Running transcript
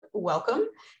welcome.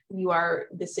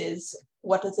 This is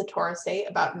What Does the Torah Say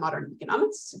About Modern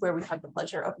Economics, where we have the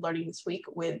pleasure of learning this week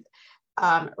with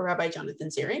Rabbi Jonathan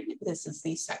Ziring. This is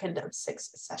the second of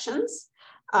 6 sessions.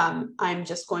 I'm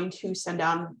just going to send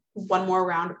down one more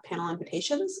round of panel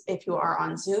invitations. If you are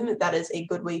on Zoom, that is a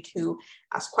good way to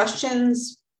ask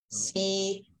questions,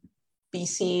 be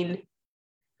seen,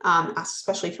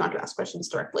 especially if you want to ask questions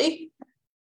directly.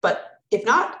 But if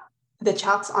not, the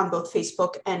chats on both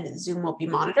Facebook and Zoom will be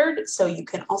monitored, so you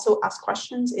can also ask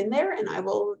questions in there, and I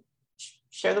will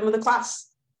share them with the class.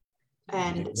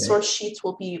 And sources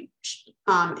will be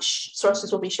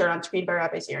shared on screen by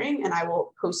Rabbi Ziring, and I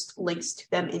will post links to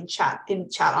them in chat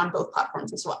on both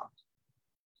platforms as well.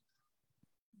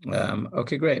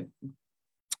 Okay, great.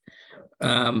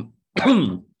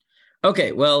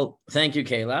 Okay, well, thank you,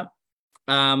 Kayla.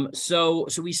 So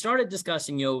we started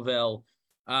discussing Yovel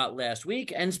last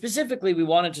week, and specifically we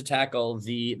wanted to tackle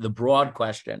the broad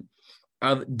question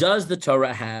of, does the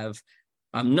Torah have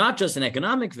not just an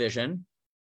economic vision,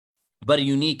 but a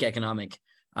unique economic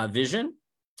vision?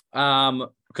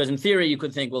 Because in theory, you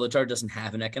could think, well, the Torah doesn't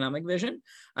have an economic vision.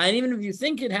 And even if you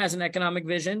think it has an economic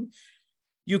vision,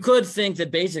 you could think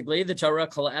that basically the Torah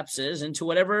collapses into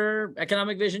whatever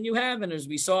economic vision you have. And as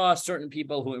we saw, certain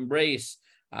people who embrace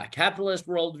capitalist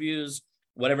worldviews,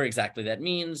 whatever exactly that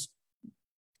means,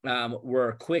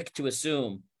 were quick to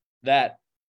assume that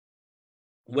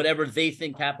whatever they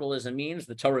think capitalism means,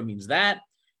 the Torah means that.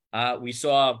 We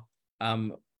saw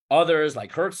others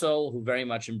like Herzl, who very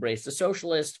much embraced the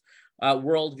socialist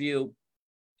worldview,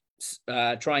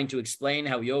 trying to explain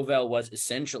how Yovel was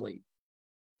essentially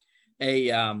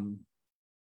a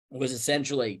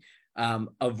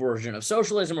version of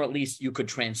socialism, or at least you could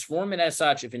transform it as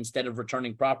such if instead of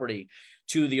returning property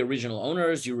to the original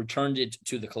owners, you returned it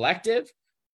to the collective.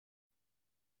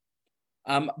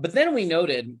 But then we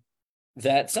noted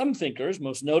that some thinkers,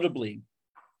 most notably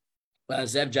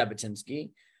Zev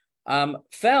Jabotinsky,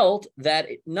 felt that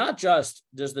not just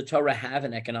does the Torah have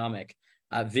an economic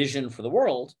vision for the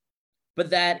world,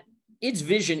 but that its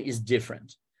vision is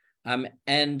different.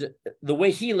 And the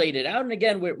way he laid it out, and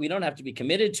again, we don't have to be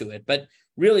committed to it, but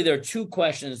really there are two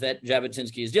questions that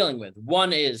Jabotinsky is dealing with.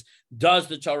 One is, does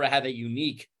the Torah have a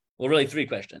unique, well, really 3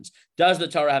 questions. Does the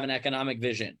Torah have an economic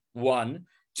vision? 1.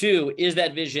 2, is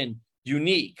that vision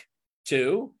unique?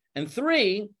 2. And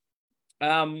 3,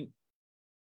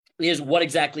 is what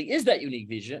exactly is that unique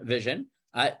vision?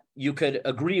 You could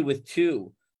agree with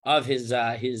 2 of his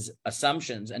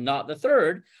assumptions and not the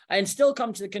 3rd, and still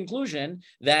come to the conclusion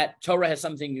that Torah has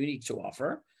something unique to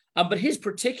offer. But his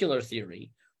particular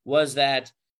theory was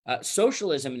that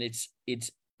socialism in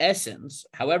its essence,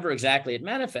 however exactly it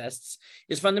manifests,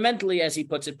 is fundamentally, as he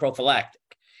puts it, prophylactic.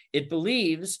 It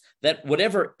believes that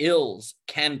whatever ills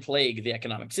can plague the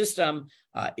economic system,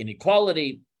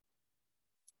 inequality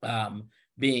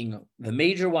being the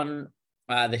major one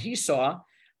that he saw,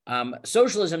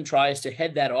 socialism tries to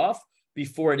head that off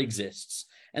before it exists.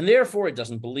 And therefore, it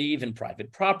doesn't believe in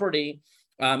private property.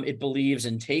 It believes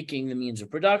in taking the means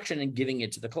of production and giving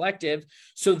it to the collective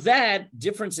so that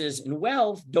differences in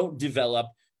wealth don't develop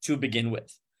to begin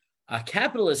with.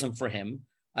 Capitalism for him,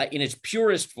 in its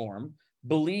purest form,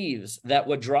 believes that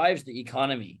what drives the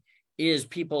economy is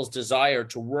people's desire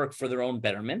to work for their own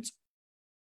betterment.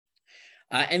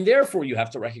 And therefore, you have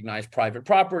to recognize private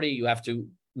property. You have to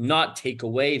not take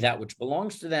away that which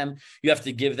belongs to them. You have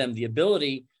to give them the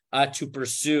ability to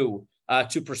pursue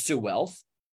wealth.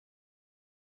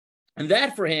 And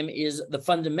that, for him, is the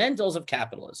fundamentals of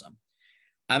capitalism.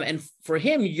 And for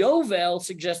him, Yovel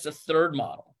suggests a 3rd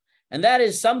model, and that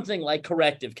is something like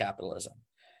corrective capitalism.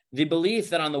 The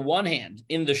belief that on the one hand,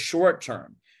 in the short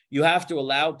term, you have to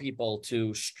allow people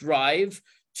to strive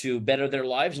to better their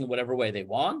lives in whatever way they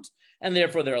want, and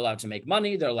therefore they're allowed to make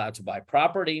money, they're allowed to buy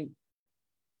property,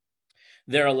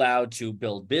 they're allowed to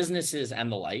build businesses and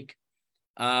the like.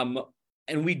 And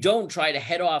we don't try to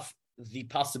head off the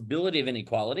possibility of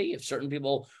inequality. If certain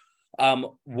people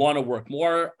want to work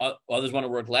more, others want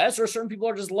to work less, or certain people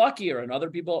are just luckier and other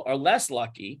people are less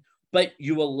lucky, but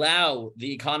you allow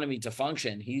the economy to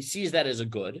function. He sees that as a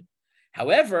good.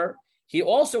 However, he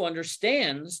also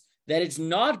understands that it's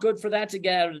not good for that to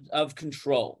get out of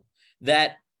control,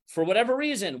 that for whatever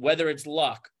reason, whether it's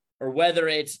luck or whether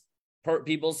it's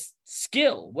people's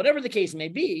skill, whatever the case may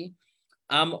be,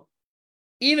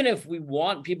 even if we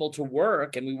want people to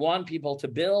work and we want people to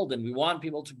build and we want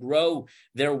people to grow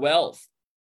their wealth,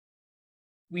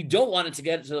 we don't want it to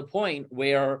get to the point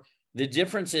where the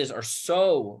differences are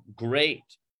so great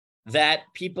that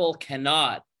people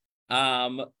cannot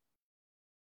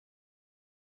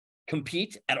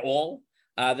compete at all,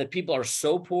 that people are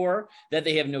so poor that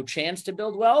they have no chance to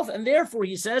build wealth. And therefore,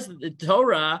 he says that the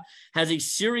Torah has a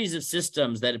series of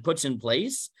systems that it puts in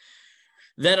place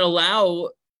that allow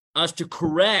us to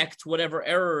correct whatever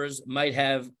errors might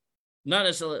have not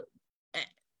necessarily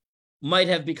might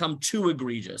have become too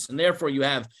egregious. And therefore, you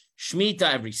have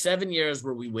Shemitah every 7 years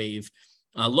where we waive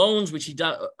loans, which he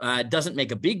doesn't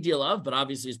make a big deal of, but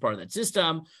obviously is part of that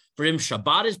system. For him,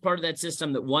 Shabbat is part of that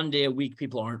system, that one day a week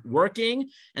people aren't working,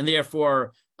 and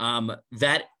therefore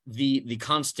that the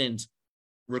constant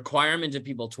requirement of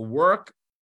people to work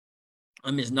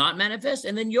is not manifest.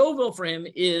 And then Yovel for him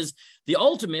is the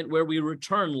ultimate, where we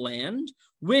return land,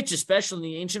 which, especially in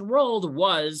the ancient world,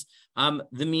 was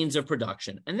the means of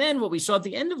production. And then what we saw at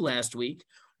the end of last week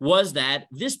was that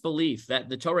this belief that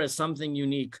the Torah is something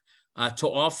unique to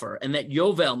offer, and that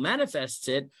Yovel manifests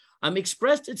it,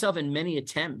 expressed itself in many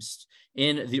attempts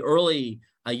in the early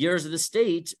years of the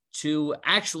state to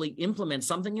actually implement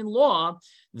something in law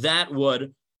that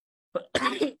would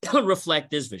reflect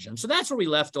this vision. So that's where we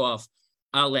left off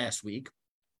last week.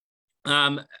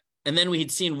 And then we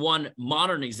had seen one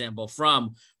modern example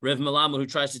from Rev Melamed, who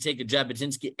tries to take a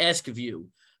Jabotinsky-esque view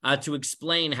to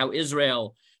explain how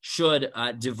Israel should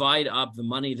divide up the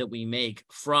money that we make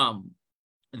from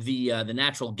the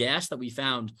natural gas that we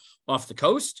found off the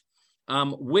coast,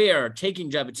 where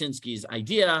taking Jabotinsky's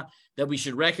idea that we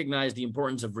should recognize the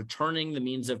importance of returning the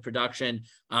means of production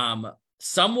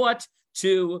somewhat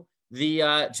to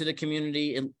the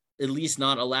community, at least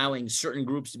not allowing certain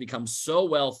groups to become so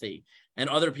wealthy and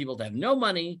other people to have no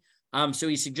money. So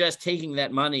he suggests taking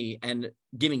that money and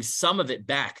giving some of it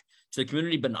back to the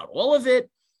community, but not all of it.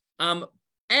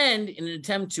 And in an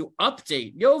attempt to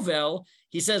update Yovel,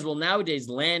 he says, well, nowadays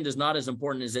land is not as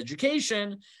important as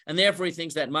education, and therefore he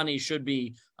thinks that money should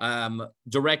be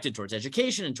directed towards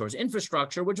education and towards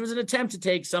infrastructure, which was an attempt to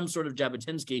take some sort of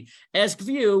Jabotinsky-esque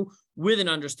view with an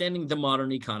understanding the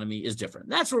modern economy is different.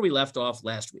 That's where we left off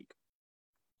last week.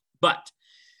 But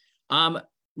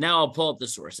now I'll pull up the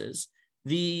sources.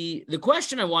 The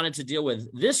question I wanted to deal with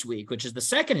this week, which is the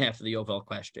second half of the Yovel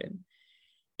question,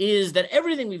 is that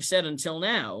everything we've said until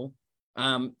now,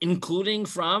 including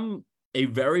from a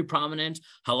very prominent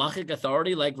halachic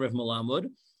authority like Rev Melamed,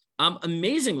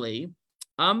 amazingly,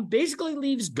 basically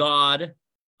leaves God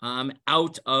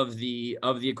out of the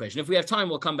equation. If we have time,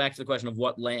 we'll come back to the question of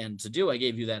what land to do. I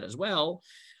gave you that as well.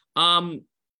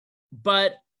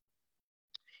 But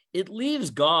it leaves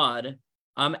God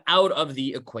out of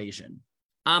the equation.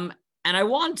 And I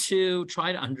want to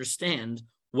try to understand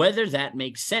whether that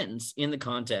makes sense in the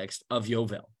context of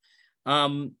Yovel.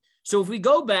 So if we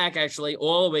go back actually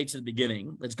all the way to the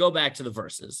beginning, let's go back to the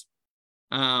verses.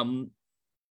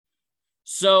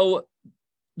 So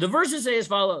the verses say as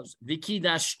follows: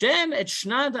 V'kidashtem et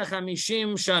shnat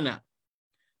hachamishim shana.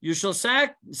 You shall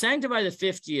sanctify the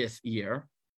 50th year.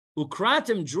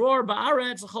 Ukratem dror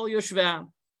ba'aretz l'chol yoshveh.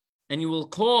 And you will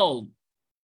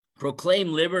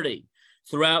proclaim liberty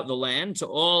throughout the land to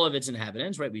all of its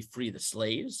inhabitants, right? We free the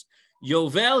slaves.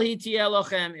 Yovel hiti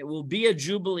elochem, it will be a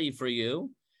jubilee for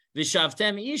you.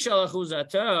 V'shavtem ish al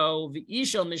achuzato,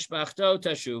 v'ish al mishpachto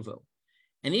tashuvu.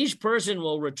 And each person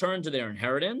will return to their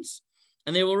inheritance,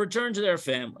 and they will return to their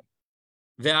family.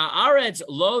 Ve'haaretz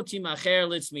lo timacher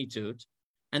litzmitut,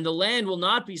 and the land will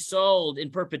not be sold in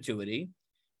perpetuity.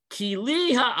 Ki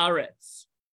li haaretz,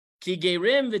 ki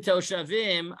gerim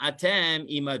v'toshavim atem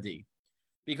imadi.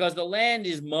 Because the land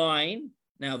is mine.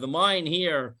 Now, the mine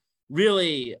here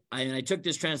really, I took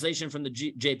this translation from the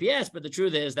JPS, but the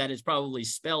truth is that it's probably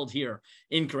spelled here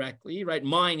incorrectly, right?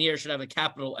 Mine here should have a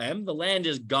capital M. The land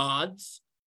is God's.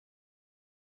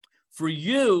 For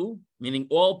you, meaning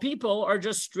all people, are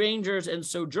just strangers and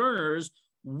sojourners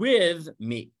with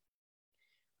me.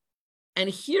 And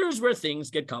here's where things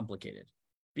get complicated.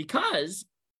 Because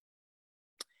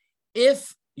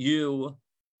if you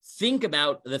think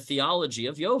about the theology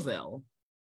of Yovel,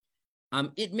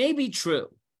 it may be true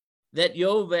that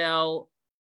Yovel,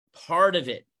 part of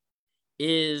it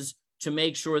is to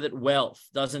make sure that wealth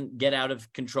doesn't get out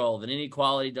of control, that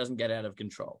inequality doesn't get out of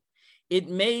control. It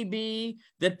may be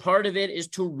that part of it is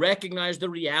to recognize the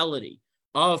reality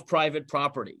of private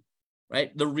property,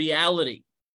 right? The reality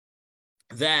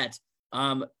that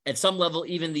at some level,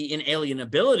 even the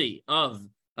inalienability of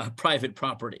private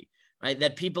property, right?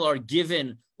 That people are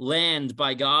given land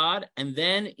by God, and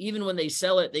then even when they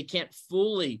sell it, they can't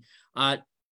fully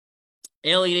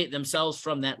alienate themselves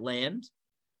from that land.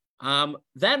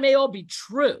 That may all be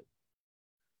true,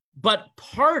 but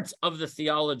part of the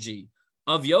theology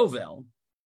of Yovel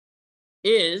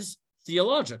is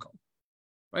theological,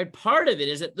 right? Part of it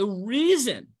is that the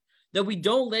reason that we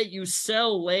don't let you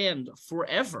sell land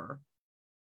forever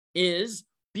is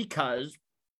because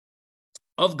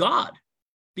of God,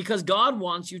 because God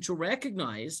wants you to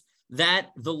recognize that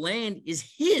the land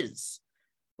is his,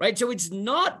 right? So it's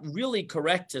not really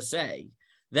correct to say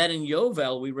that in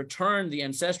Yovel, we returned the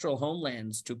ancestral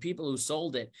homelands to people who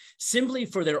sold it simply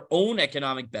for their own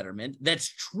economic betterment. That's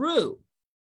true.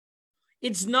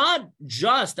 It's not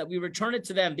just that we return it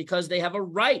to them because they have a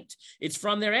right. It's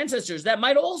from their ancestors. That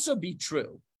might also be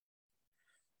true.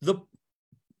 The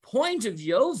point of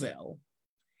Yovel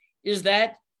is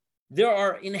that there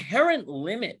are inherent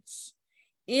limits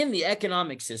in the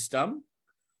economic system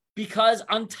because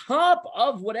on top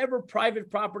of whatever private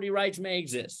property rights may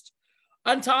exist,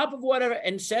 on top of whatever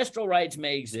ancestral rights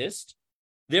may exist,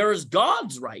 there is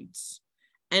God's rights.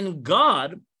 And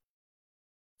God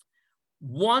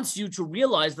wants you to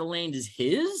realize the land is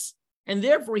his, and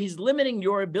therefore he's limiting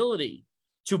your ability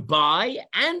to buy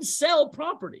and sell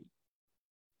property.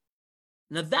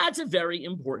 Now, that's a very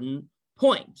important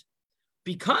point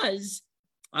because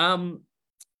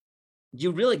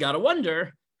you really got to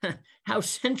wonder how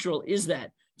central is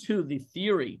that to the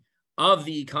theory of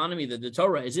the economy that the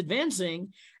Torah is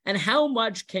advancing, and how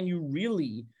much can you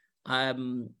really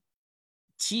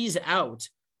tease out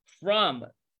from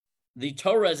the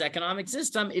Torah's economic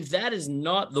system if that is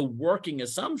not the working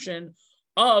assumption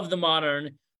of the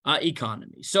modern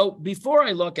economy. So before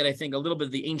I look at, I think, a little bit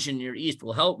of the ancient Near East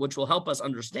which will help us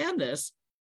understand this,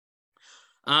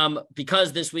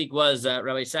 because this week was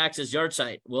Rabbi Sachs's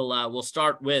yahrzeit, we'll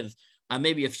start with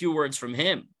maybe a few words from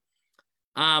him,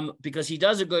 because he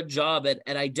does a good job at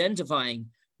identifying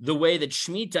the way that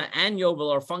Shemitah and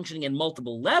Yovel are functioning in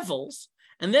multiple levels.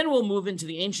 And then we'll move into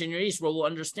the ancient Near East, where we'll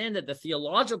understand that the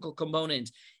theological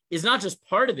component is not just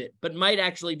part of it, but might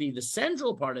actually be the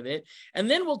central part of it. And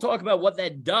then we'll talk about what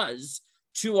that does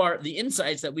to the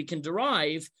insights that we can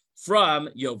derive from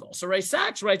Yovel. So Ray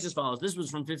Sachs writes as follows. This was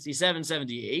from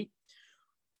 5778.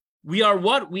 We are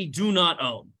what we do not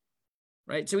own,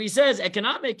 right? So he says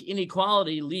economic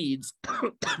inequality leads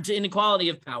to inequality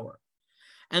of power.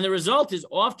 And the result is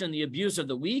often the abuse of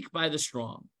the weak by the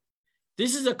strong.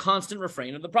 This is a constant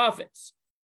refrain of the prophets.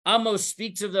 Amos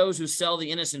speaks of those who sell the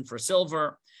innocent for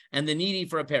silver and the needy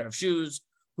for a pair of shoes,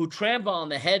 who trample on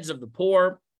the heads of the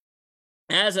poor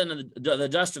as on the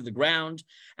dust of the ground,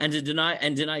 and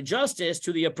deny justice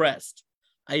to the oppressed.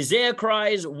 Isaiah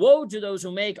cries, woe to those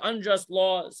who make unjust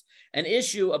laws and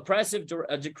issue oppressive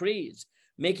decrees,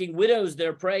 making widows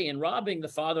their prey and robbing the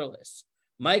fatherless.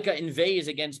 Micah inveighs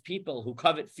against people who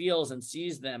covet fields and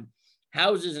seize them,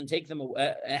 houses and take them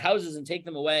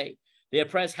away. They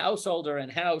oppress householder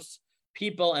and house,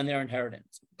 people and their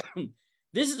inheritance.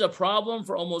 This is a problem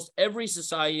for almost every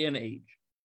society and age.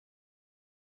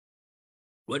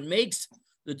 What makes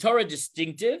the Torah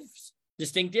distinctive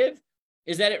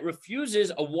is that it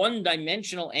refuses a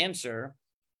one-dimensional answer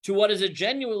to what is a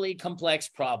genuinely complex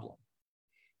problem.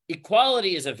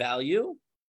 Equality is a value,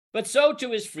 but so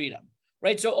too is freedom,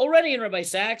 right? So already in Rabbi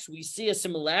Sachs, we see a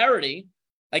similarity,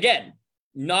 again,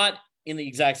 not in the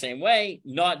exact same way,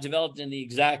 not developed in the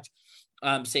exact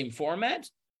same format,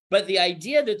 but the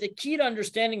idea that the key to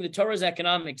understanding the Torah's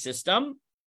economic system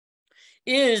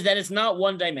is that it's not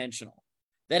one-dimensional,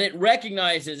 that it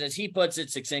recognizes, as he puts it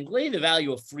succinctly, the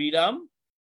value of freedom,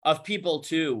 of people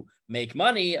to make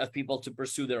money, of people to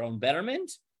pursue their own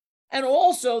betterment, and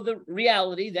also the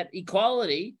reality that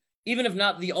equality, even if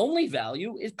not the only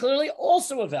value, is clearly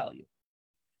also a value.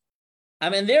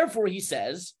 And therefore, he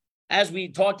says, as we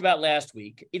talked about last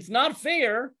week, it's not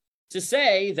fair to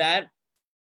say that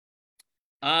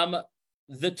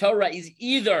the Torah is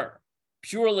either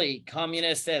purely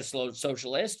communist as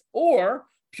socialist or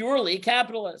purely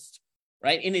capitalist,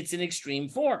 right? And it's an extreme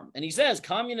form. And he says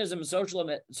communism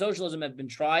and socialism have been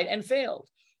tried and failed,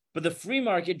 but the free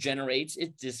market generates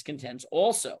its discontents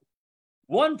also.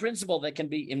 One principle that can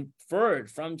be inferred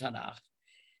from Tanakh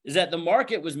is that the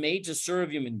market was made to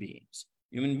serve human beings.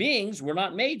 Human beings were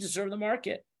not made to serve the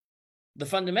market. The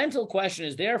fundamental question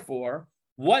is, therefore,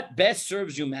 what best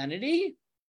serves humanity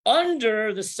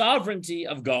under the sovereignty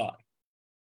of God?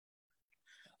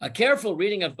 A careful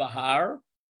reading of Bahar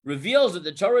reveals that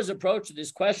the Torah's approach to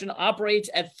this question operates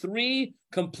at three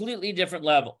completely different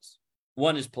levels.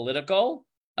 One is political,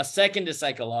 a second is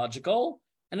psychological,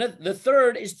 and the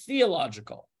third is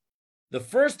theological. The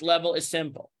first level is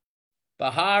simple.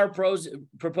 Bahar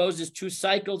proposes two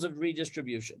cycles of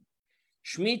redistribution,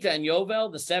 Shemitah and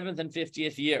Yovel, the 7th and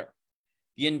 50th year.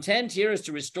 The intent here is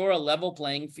to restore a level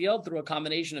playing field through a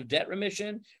combination of debt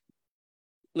remission,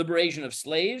 liberation of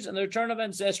slaves, and the return of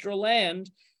ancestral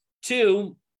land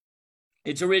to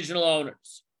its original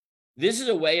owners. This is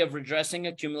a way of redressing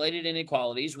accumulated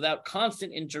inequalities without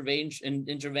constant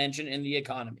intervention in the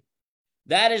economy.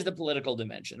 That is the political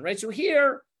dimension, right? So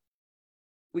here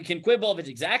we can quibble if it's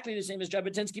exactly the same as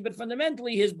Jabotinsky, but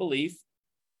fundamentally his belief,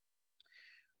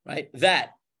 right,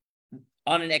 that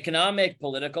on an economic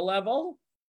political level,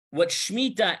 what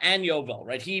Shemitah and Yovel,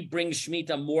 right, he brings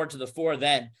Shemitah more to the fore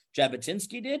than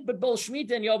Jabotinsky did, but both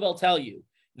Shemitah and Yovel tell you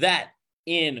that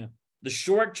in the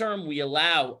short term, we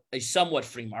allow a somewhat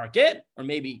free market, or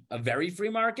maybe a very free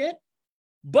market,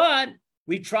 but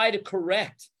we try to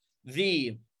correct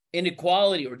the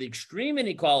inequality or the extreme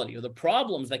inequality or the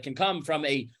problems that can come from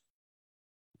a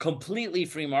completely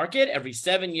free market every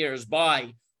 7 years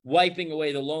by wiping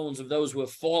away the loans of those who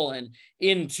have fallen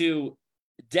into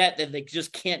debt that they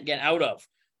just can't get out of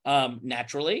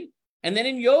naturally. And then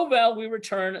in Yovel, we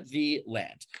return the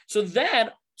land. So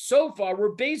that, so far, we're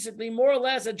basically more or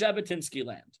less at Jabotinsky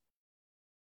land.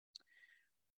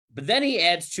 But then he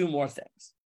adds two more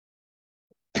things.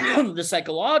 The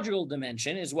psychological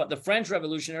dimension is what the French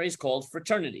revolutionaries called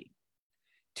fraternity.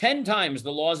 10 times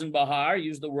the laws in Bahar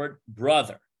use the word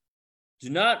brother. Do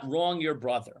not wrong your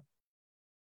brother.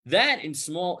 That, in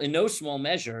no small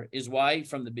measure, is why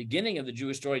from the beginning of the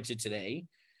Jewish story to today,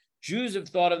 Jews have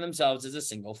thought of themselves as a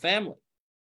single family.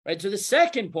 Right? So the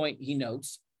second point he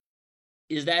notes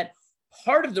is that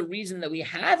part of the reason that we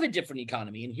have a different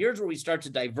economy, and here's where we start to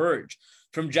diverge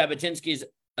from Jabotinsky's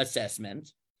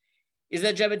assessment, is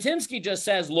that Jabotinsky just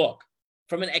says, look,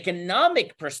 from an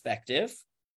economic perspective,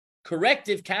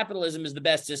 corrective capitalism is the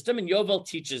best system, and Yovel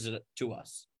teaches it to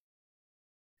us.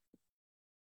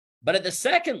 But at the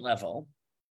second level,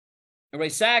 Rabbi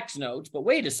Sachs notes, but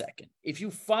wait a second, if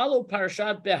you follow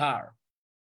Parashat Behar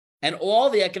and all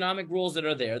the economic rules that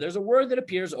are there, there's a word that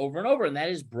appears over and over, and that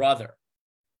is brother.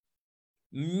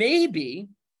 Maybe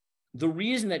the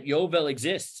reason that Yovel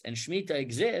exists and Shemitah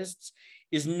exists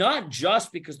is not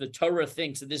just because the Torah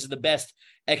thinks that this is the best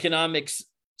economic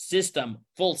system,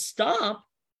 full stop,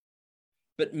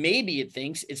 but maybe it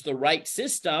thinks it's the right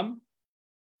system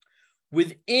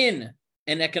within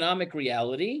an economic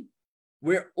reality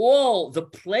where all the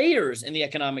players in the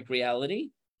economic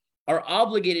reality are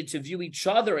obligated to view each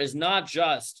other as not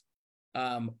just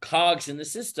cogs in the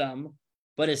system,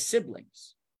 but as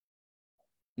siblings.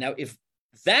 Now, if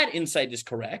that insight is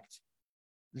correct,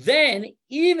 then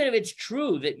even if it's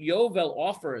true that Yovel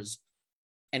offers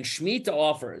and Shemitah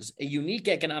offers a unique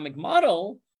economic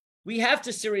model, we have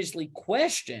to seriously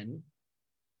question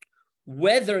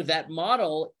whether that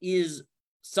model is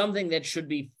something that should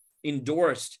be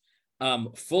endorsed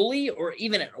fully or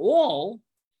even at all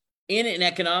in an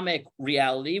economic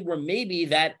reality where maybe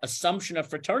that assumption of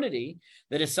fraternity,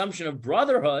 that assumption of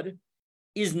brotherhood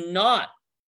is not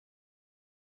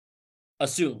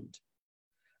assumed.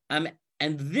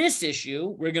 And this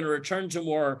issue, we're going to return to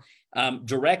more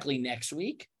directly next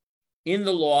week in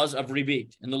the laws of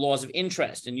ribit, in the laws of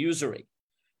interest and usury.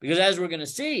 Because as we're going to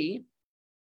see,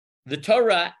 the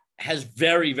Torah has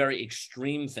very, very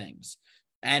extreme things.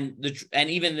 And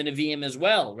even the Nevi'im as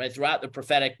well, right? Throughout the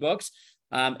prophetic books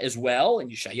as well, in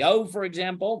Yeshayahu, for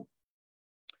example,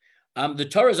 the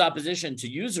Torah's opposition to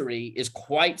usury is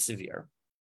quite severe.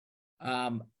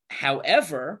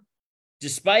 However,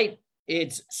 despite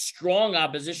its strong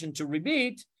opposition to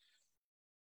ribit,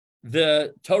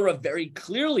 the Torah very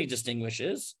clearly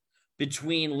distinguishes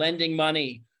between lending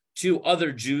money to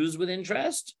other Jews with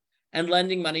interest and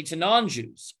lending money to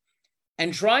non-Jews,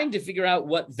 and trying to figure out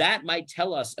what that might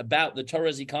tell us about the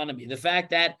Torah's economy. The fact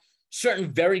that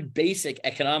certain very basic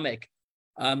economic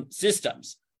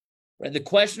systems, right? The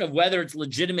question of whether it's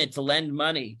legitimate to lend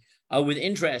money with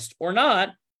interest or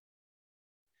not,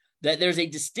 that there's a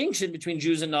distinction between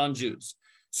Jews and non-Jews.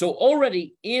 So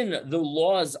already in the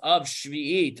laws of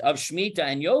Shvi'it, of Shemitah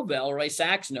and Yovel, Rabbi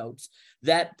Sachs notes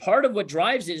that part of what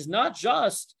drives it is not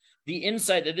just the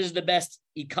insight that this is the best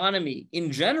economy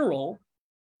in general,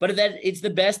 but that it's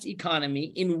the best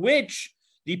economy in which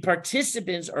the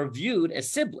participants are viewed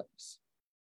as siblings.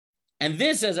 And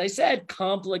this, as I said,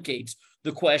 complicates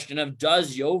the question of,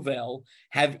 does Yovel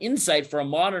have insight for a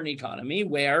modern economy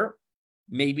where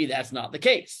maybe that's not the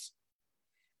case?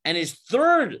 And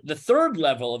the third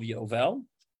level of Yovel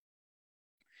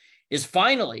is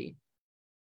finally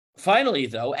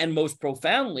though, and most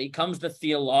profoundly, comes the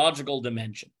theological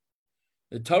dimension.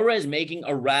 The Torah is making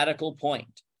a radical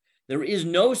point. There is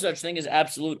no such thing as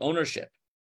absolute ownership.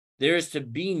 There is to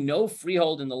be no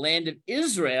freehold in the land of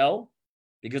Israel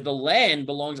because the land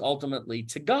belongs ultimately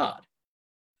to God.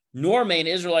 Nor may an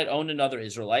Israelite own another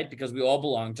Israelite because we all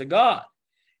belong to God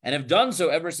and have done so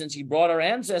ever since he brought our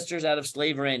ancestors out of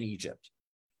slavery in Egypt.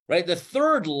 Right? The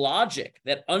third logic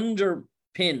that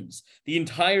underpins the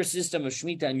entire system of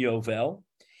Shemitah and Yovel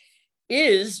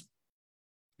is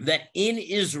that in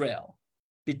Israel,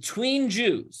 between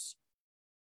Jews,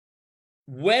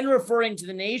 when referring to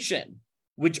the nation,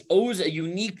 which owes a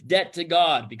unique debt to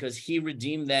God because he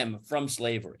redeemed them from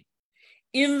slavery,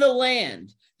 in the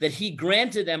land that he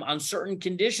granted them on certain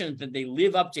conditions that they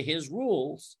live up to his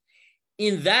rules,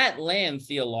 in that land,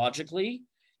 theologically,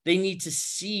 they need to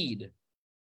cede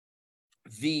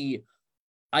the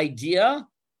idea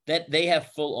that they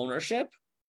have full ownership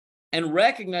and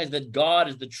recognize that God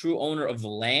is the true owner of the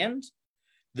land,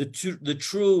 the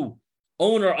true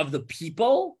owner of the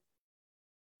people,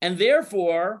 and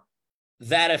therefore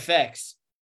that affects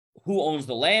who owns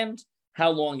the land, how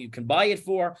long you can buy it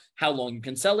for, how long you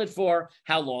can sell it for,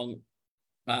 how long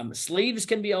slaves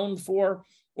can be owned for,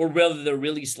 or whether they're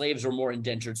really slaves or more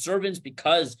indentured servants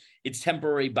because it's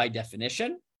temporary by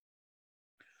definition.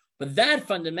 But that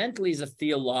fundamentally is a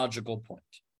theological point.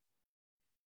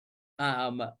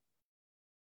 And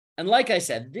like I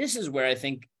said, this is where I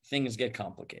think things get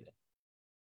complicated.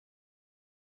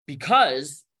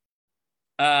 Because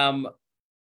I'll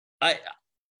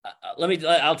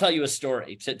tell you a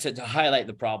story to highlight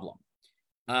the problem.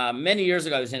 Many years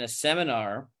ago, I was in a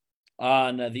seminar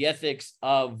on the ethics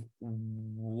of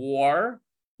war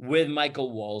with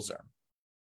Michael Walzer,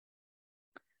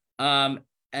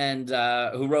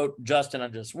 who wrote Just and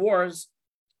Unjust Wars.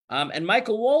 And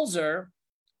Michael Walzer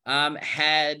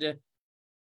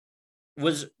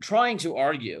was trying to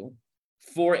argue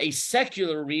for a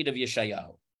secular read of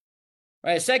Yeshayahu,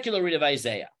 right? A secular read of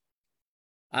Isaiah.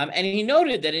 And he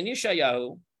noted that in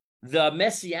Yeshayahu, the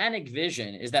messianic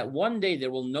vision is that one day there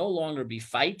will no longer be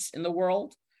fights in the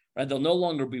world, right? There'll no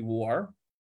longer be war,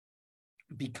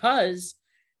 because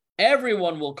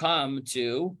everyone will come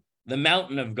to the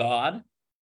mountain of God,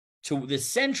 to the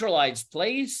centralized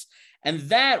place, and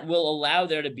that will allow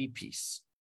there to be peace.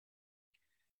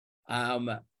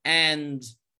 And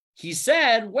he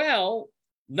said, well,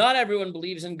 not everyone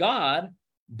believes in God,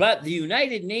 but the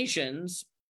United Nations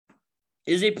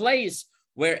is a place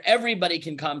where everybody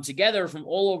can come together from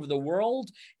all over the world.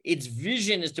 Its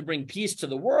vision is to bring peace to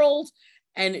the world.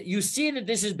 And you see that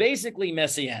this is basically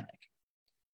messianic.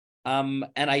 And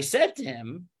I said to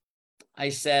him,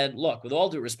 look, with all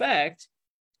due respect,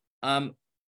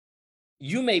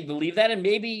 you may believe that, and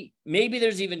maybe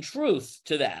there's even truth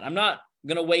to that. I'm not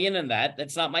going to weigh in on that.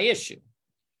 That's not my issue.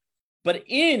 But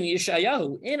in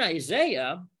Yeshayahu, in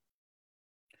Isaiah,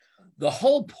 the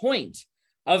whole point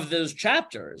of those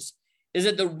chapters is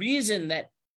that the reason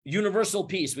that universal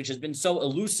peace, which has been so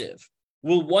elusive,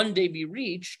 will one day be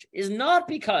reached is not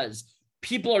because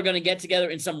people are going to get together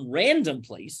in some random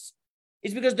place.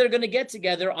 It's because they're going to get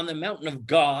together on the mountain of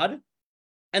God,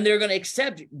 and they're going to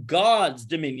accept God's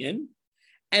dominion.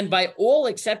 And by all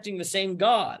accepting the same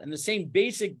God and the same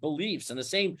basic beliefs and the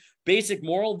same basic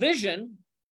moral vision,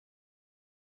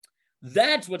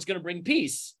 that's what's going to bring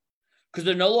peace. Because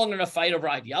they're no longer going to fight over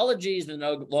ideologies. They're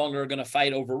no longer going to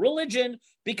fight over religion,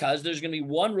 because there's going to be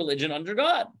one religion under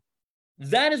God.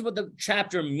 That is what the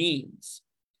chapter means.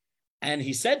 And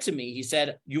he said to me,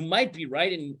 you might be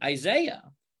right in Isaiah,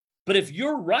 but if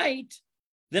you're right,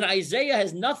 then Isaiah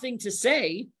has nothing to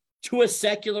say to a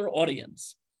secular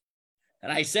audience.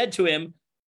 And I said to him,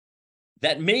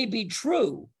 that may be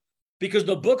true, because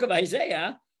the book of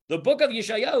Isaiah, the book of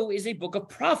Yeshayahu, is a book of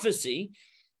prophecy,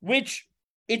 which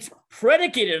it's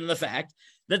predicated on the fact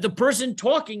that the person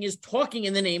talking is talking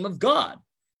in the name of God.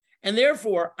 And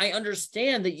therefore, I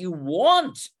understand that you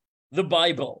want the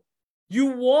Bible, you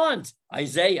want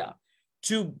Isaiah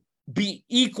to be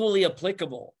equally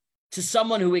applicable to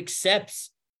someone who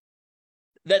accepts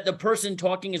that the person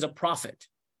talking is a prophet,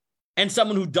 and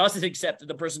someone who doesn't accept that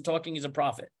the person talking is a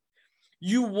prophet.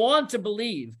 You want to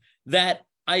believe that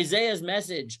Isaiah's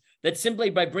message, that simply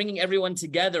by bringing everyone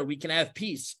together, we can have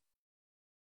peace,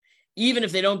 even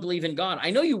if they don't believe in God. I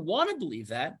know you want to believe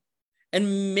that,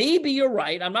 and maybe you're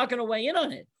right. I'm not going to weigh in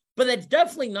on it, but that's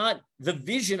definitely not the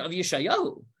vision of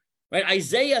Yeshayahu, right?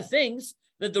 Isaiah thinks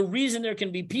that the reason there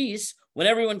can be peace when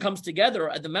everyone comes together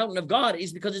at the mountain of God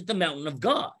is because it's the mountain of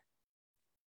God.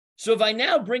 So if I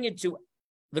now bring it to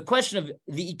the question of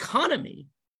the economy,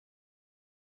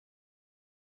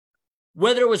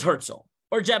 whether it was Herzl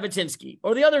or Jabotinsky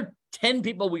or the other 10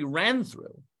 people we ran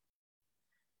through,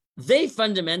 they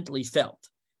fundamentally felt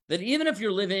that even if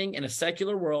you're living in a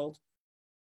secular world,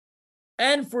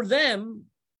 and for them,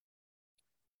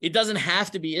 it doesn't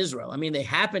have to be Israel. I mean, they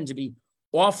happen to be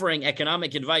offering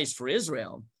economic advice for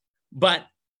Israel, but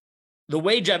the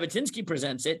way Jabotinsky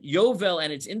presents it, Yovel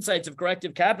and its insights of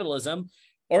corrective capitalism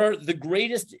or the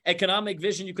greatest economic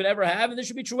vision you could ever have, and this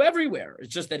should be true everywhere.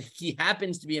 It's just that he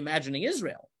happens to be imagining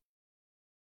Israel.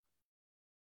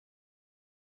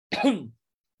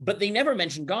 But they never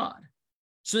mention God.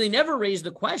 So they never raise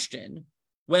the question,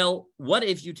 well, what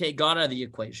if you take God out of the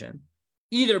equation,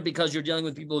 either because you're dealing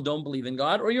with people who don't believe in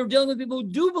God, or you're dealing with people who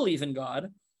do believe in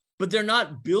God, but they're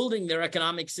not building their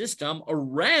economic system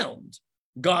around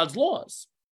God's laws?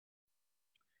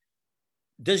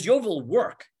 Does Yovel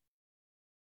work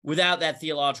without that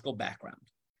theological background?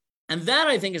 And that,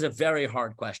 I think, is a very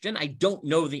hard question. I don't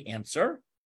know the answer,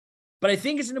 but I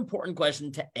think it's an important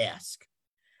question to ask.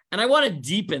 And I want to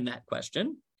deepen that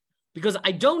question, because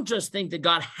I don't just think that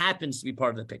God happens to be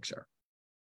part of the picture.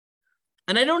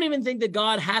 And I don't even think that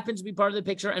God happens to be part of the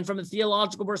picture and from a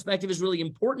theological perspective is really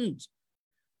important.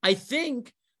 I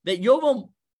think that Yovel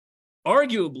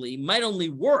arguably might only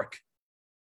work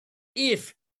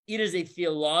if it is a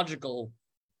theologically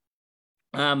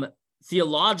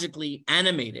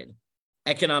animated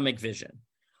economic vision.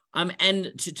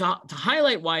 And to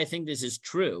highlight why I think this is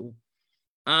true,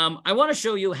 I want to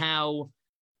show you how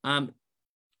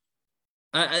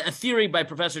a theory by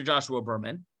Professor Joshua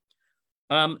Berman.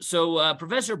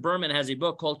 Professor Berman has a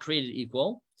book called Created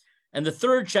Equal. And the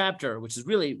third chapter, which is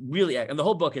really, and the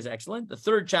whole book is excellent. The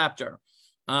third chapter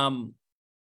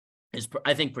is,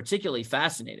 I think, particularly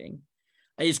fascinating.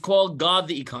 Is called God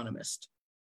the Economist.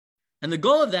 And the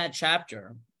goal of that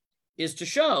chapter is to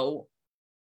show,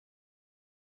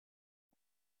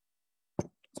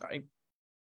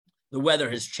 the weather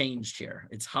has changed here.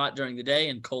 It's hot during the day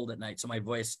and cold at night, so my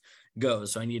voice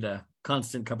goes. So I need a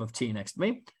constant cup of tea next to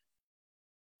me.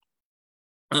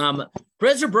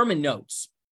 Professor Berman notes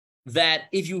that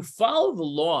if you follow the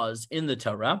laws in the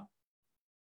Torah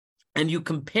and you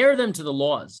compare them to the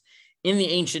laws in the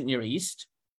ancient Near East,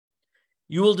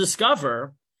 you will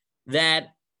discover that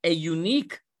a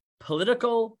unique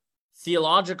political,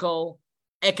 theological,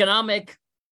 economic,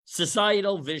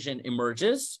 societal vision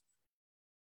emerges,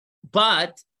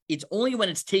 but it's only when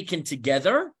it's taken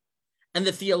together, and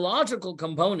the theological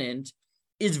component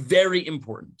is very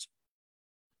important.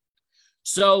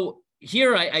 So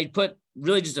here I put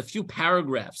really just a few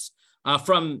paragraphs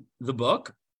from the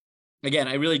book. Again,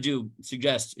 I really do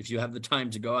suggest, if you have the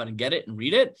time, to go out and get it and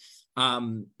read it.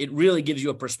 It really gives you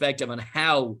a perspective on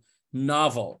how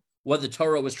novel what the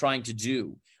Torah was trying to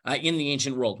do in the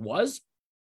ancient world was.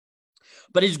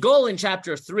 But his goal in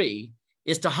chapter 3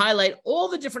 is to highlight all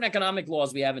the different economic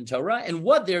laws we have in Torah and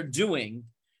what they're doing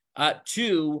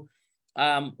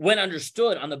when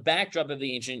understood on the backdrop of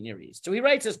the ancient Near East. So he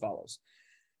writes as follows.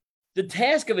 The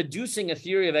task of adducing a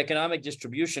theory of economic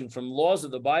distribution from laws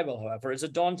of the Bible, however, is a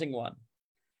daunting one.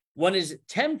 One is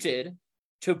tempted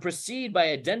to proceed by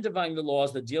identifying the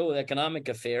laws that deal with economic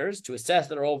affairs, to assess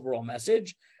their overall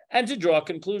message, and to draw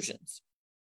conclusions.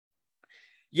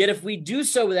 Yet if we do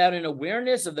so without an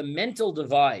awareness of the mental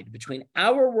divide between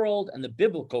our world and the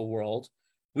biblical world,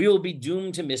 we will be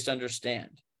doomed to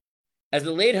misunderstand. As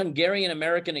the late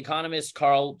Hungarian-American economist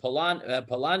Karl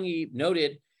Polanyi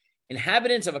noted,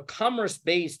 inhabitants of a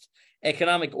commerce-based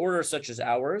economic order such as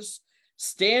ours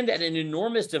stand at an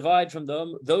enormous divide from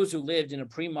those who lived in a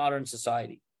pre-modern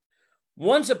society.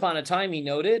 Once upon a time, he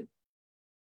noted,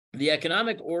 the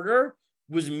economic order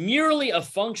was merely a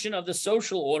function of the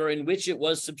social order in which it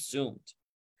was subsumed.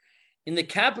 In the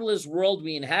capitalist world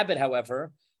we inhabit,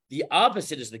 however, the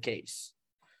opposite is the case.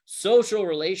 Social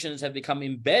relations have become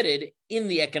embedded in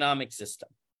the economic system.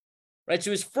 Right?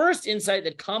 So his first insight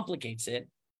that complicates it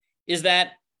is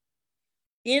that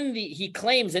he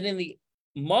claims that in the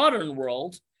modern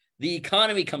world, the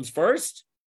economy comes first.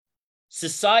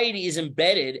 Society is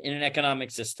embedded in an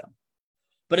economic system.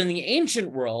 But in the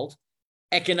ancient world,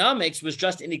 economics was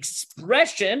just an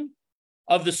expression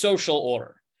of the social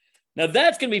order. Now,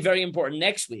 that's going to be very important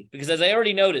next week, because as I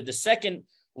already noted, the second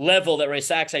level that Ray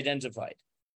Sachs identified,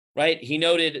 right? He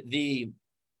noted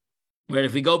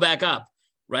if we go back up,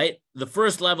 right? The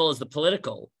first level is the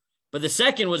political, but the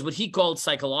second was what he called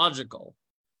psychological.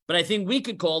 But I think we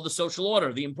could call the social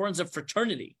order, the importance of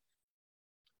fraternity.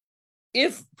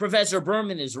 If Professor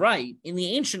Berman is right, in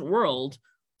the ancient world,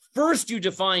 first you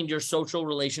defined your social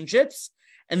relationships,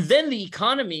 and then the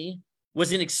economy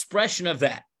was an expression of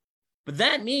that. But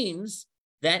that means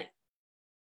that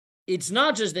it's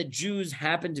not just that Jews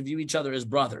happen to view each other as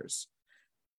brothers,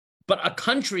 but a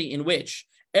country in which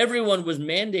everyone was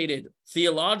mandated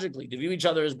theologically to view each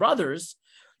other as brothers,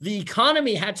 the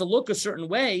economy had to look a certain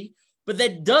way, but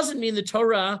that doesn't mean the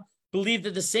Torah believed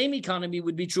that the same economy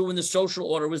would be true when the social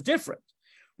order was different,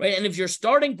 right? And if your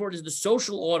starting point is the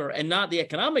social order and not the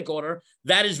economic order,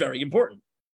 that is very important.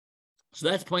 So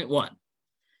that's point one.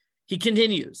 He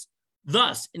continues,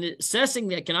 thus, in assessing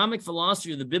the economic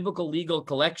philosophy of the biblical legal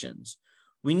collections,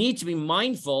 we need to be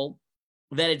mindful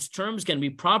that its terms can be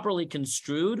properly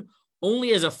construed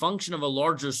only as a function of a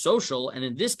larger social, and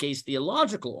in this case,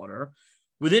 theological order,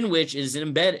 within which it is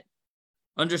embedded.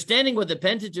 Understanding what the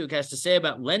Pentateuch has to say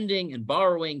about lending and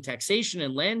borrowing, taxation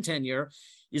and land tenure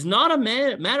is not a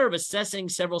matter of assessing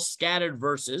several scattered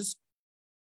verses,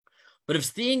 but of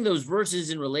seeing those verses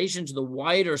in relation to the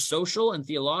wider social and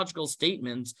theological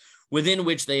statements within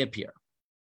which they appear.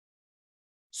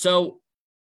 So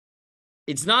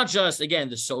it's not just, again,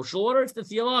 the social order, it's the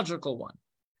theological one.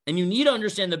 And you need to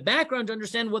understand the background to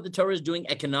understand what the Torah is doing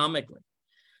economically.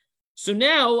 So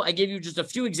now I give you just a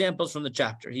few examples from the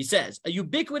chapter. He says, a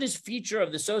ubiquitous feature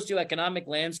of the socioeconomic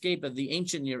landscape of the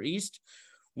ancient Near East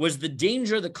was the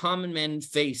danger the common man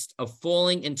faced of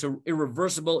falling into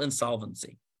irreversible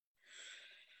insolvency.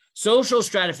 Social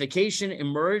stratification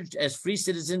emerged as free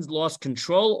citizens lost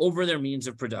control over their means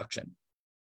of production.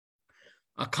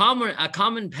 A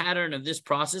common pattern of this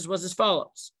process was as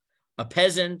follows. A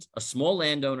peasant, a small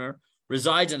landowner,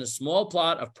 resides on a small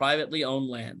plot of privately owned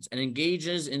lands and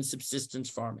engages in subsistence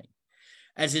farming.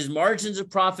 As his margins of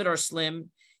profit are slim,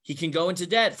 he can go into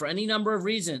debt for any number of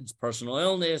reasons: personal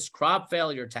illness, crop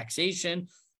failure, taxation,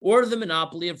 or the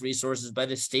monopoly of resources by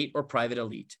the state or private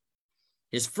elite.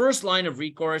 His first line of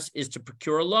recourse is to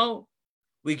procure a loan,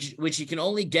 which he can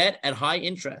only get at high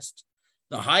interest.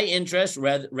 The high interest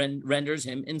renders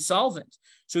him insolvent,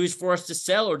 so he's forced to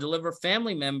sell or deliver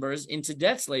family members into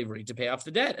debt slavery to pay off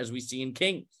the debt, as we see in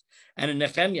Kings and in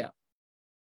Nehemiah.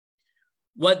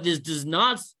 When this does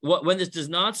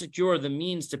not secure the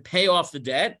means to pay off the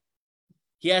debt,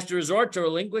 he has to resort to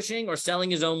relinquishing or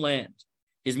selling his own land,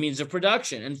 his means of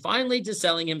production, and finally to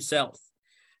selling himself.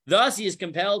 Thus, he is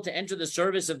compelled to enter the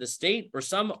service of the state or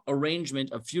some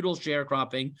arrangement of feudal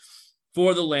sharecropping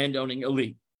for the landowning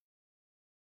elite.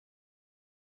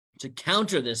 To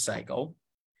counter this cycle,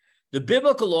 the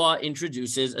biblical law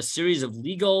introduces a series of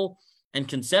legal and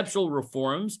conceptual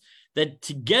reforms that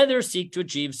together seek to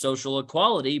achieve social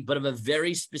equality, but of a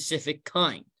very specific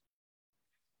kind.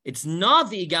 It's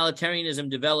not the egalitarianism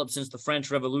developed since the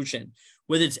French Revolution,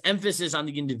 with its emphasis on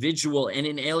the individual and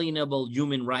inalienable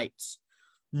human rights.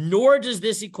 Nor does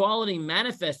this equality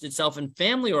manifest itself in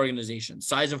family organizations,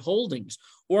 size of holdings,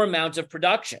 or amount of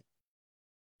production.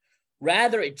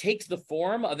 Rather, it takes the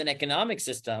form of an economic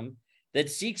system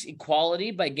that seeks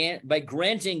equality by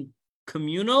granting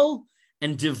communal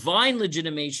and divine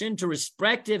legitimation to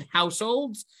respective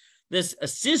households that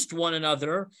assist one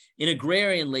another in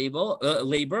agrarian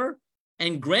labor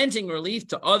and granting relief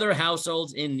to other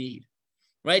households in need.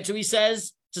 Right? So he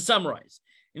says, to summarize,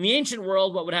 in the ancient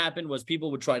world, what would happen was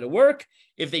people would try to work.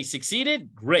 If they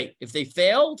succeeded, great. If they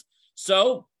failed,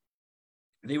 so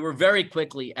they were very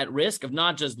quickly at risk of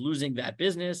not just losing that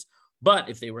business, but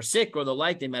if they were sick or the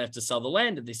like, they might have to sell the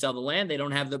land. If they sell the land, they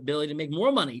don't have the ability to make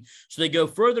more money. So they go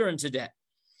further into debt.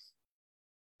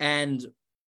 And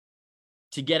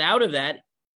to get out of that,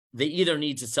 they either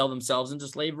need to sell themselves into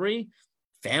slavery,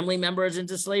 family members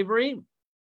into slavery,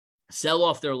 sell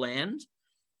off their land.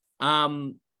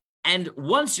 And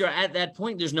once you're at that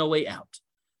point, there's no way out.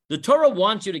 The Torah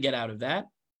wants you to get out of that.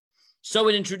 So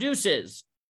it introduces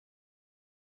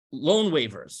loan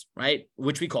waivers, right?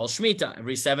 Which we call Shemitah.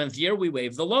 Every 7th year, we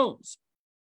waive the loans.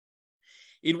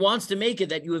 It wants to make it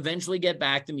that you eventually get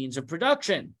back the means of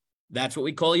production. That's what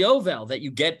we call Yovel, that you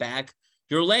get back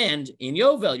your land in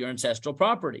Yovel, your ancestral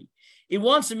property. It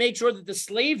wants to make sure that the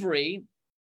slavery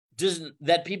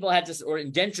that people had to, or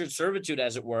indentured servitude,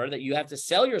 as it were, that you have to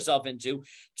sell yourself into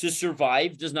to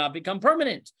survive does not become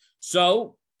permanent.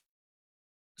 So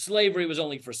slavery was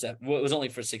only for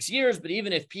 6 years, but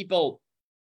even if people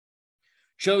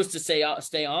chose to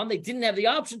stay on, they didn't have the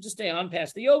option to stay on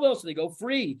past the Yovel, so they go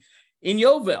free in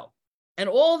Yovel. And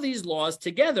all these laws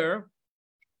together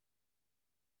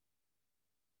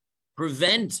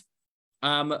prevent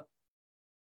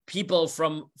people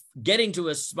from getting to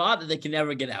a spot that they can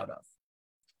never get out of.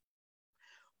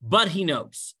 But he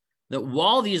notes that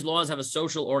while these laws have a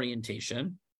social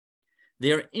orientation,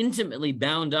 they are intimately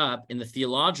bound up in the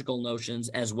theological notions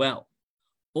as well.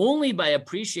 Only by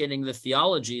appreciating the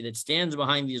theology that stands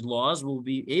behind these laws will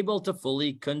we be able to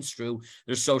fully construe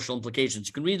their social implications.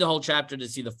 You can read the whole chapter to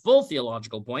see the full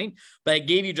theological point, but I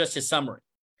gave you just a summary.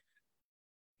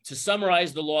 To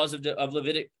summarize the laws of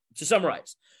Leviticus,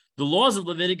 the laws of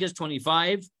Leviticus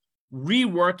 25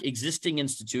 rework existing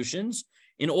institutions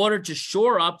in order to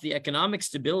shore up the economic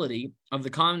stability of the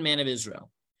common man of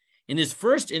Israel. In this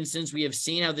first instance, we have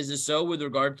seen how this is so with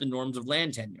regard to the norms of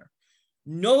land tenure.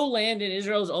 No land in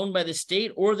Israel is owned by the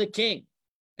state or the king,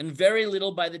 and very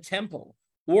little by the temple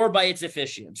or by its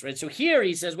officiants, right? So here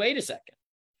he says, wait a second.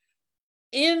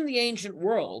 In the ancient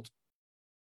world,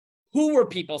 who were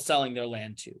people selling their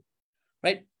land to,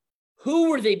 right? Who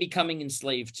were they becoming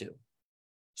enslaved to?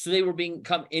 So they were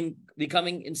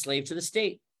becoming enslaved to the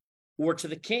state or to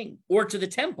the king or to the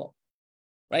temple,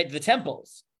 right? The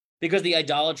temples, because the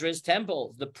idolatrous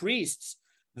temples, the priests,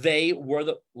 they were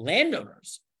the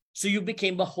landowners. So you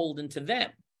became beholden to them.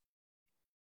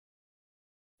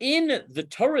 In the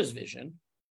Torah's vision,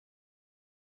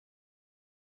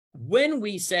 when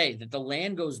we say that the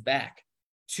land goes back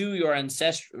to your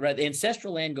ancestral, right, the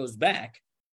ancestral land goes back,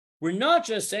 we're not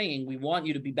just saying we want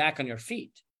you to be back on your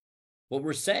feet. What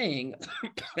we're saying,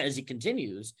 as he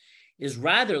continues, is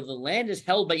rather the land is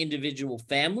held by individual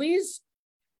families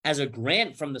as a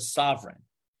grant from the sovereign,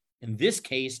 in this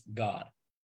case, God.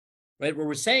 Right? What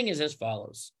we're saying is as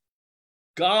follows.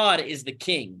 God is the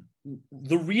king,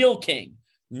 the real king,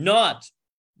 not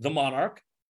the monarch.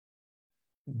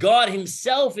 God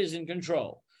himself is in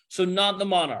control. So not the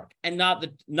monarch and not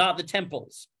the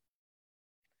temples,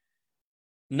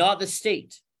 not the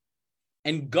state.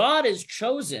 And God has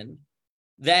chosen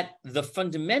that the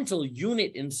fundamental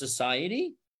unit in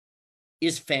society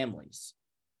is families.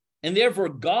 And therefore,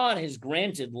 God has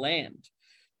granted land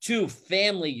to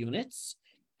family units.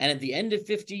 And at the end of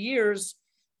 50 years,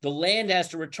 the land has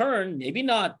to return, maybe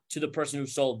not to the person who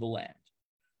sold the land,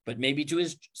 but maybe to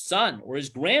his son or his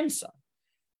grandson,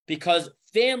 because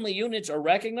family units are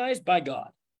recognized by God.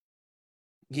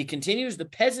 He continues, the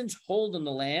peasant's hold on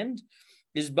the land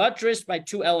is buttressed by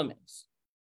two elements.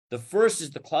 The first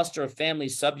is the cluster of family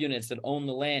subunits that own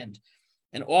the land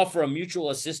and offer a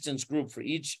mutual assistance group for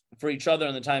each other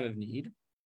in the time of need.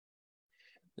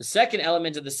 The second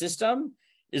element of the system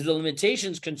is the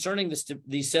limitations concerning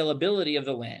the saleability of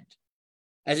the land.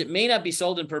 As it may not be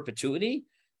sold in perpetuity,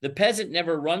 the peasant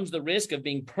never runs the risk of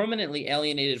being permanently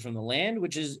alienated from the land,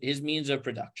 which is his means of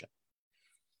production.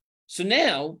 So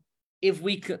now, if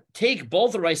we take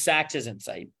both of Sachs's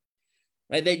insight,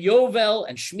 right, that Yovel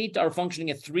and Shemitah are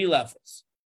functioning at three levels,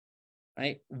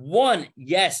 right? One,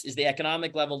 yes, is the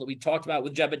economic level that we talked about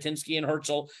with Jabotinsky and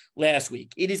Herzl last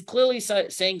week. It is clearly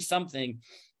saying something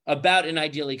about an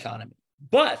ideal economy.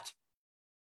 But,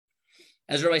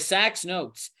 as Rabbi Sachs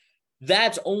notes,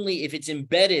 that's only if it's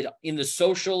embedded in the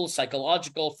social,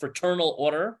 psychological, fraternal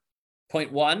order,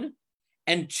 point one.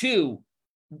 And two,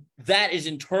 that is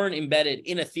in turn embedded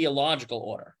in a theological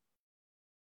order.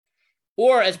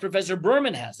 Or as Professor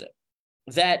Berman has it,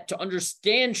 that to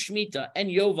understand Shemitah and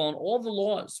Yovel and all the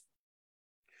laws,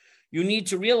 you need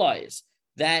to realize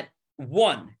that,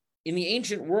 one, in the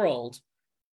ancient world,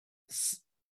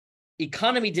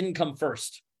 economy didn't come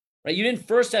first, right? You didn't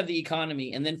first have the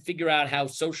economy and then figure out how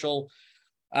social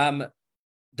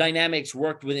dynamics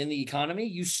worked within the economy.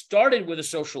 You started with a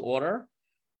social order,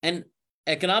 and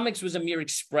economics was a mere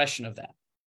expression of that.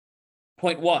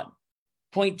 Point one.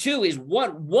 Point two is,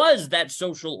 what was that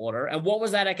social order and what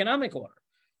was that economic order?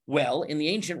 Well, in the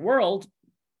ancient world,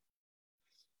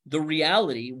 the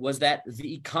reality was that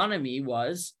the economy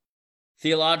was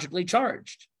theologically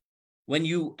charged. When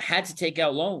you had to take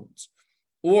out loans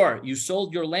or you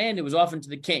sold your land, it was often to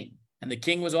the king, and the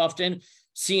king was often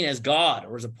seen as God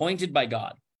or was appointed by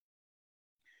God.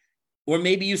 Or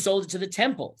maybe you sold it to the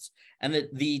temples, and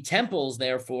the temples,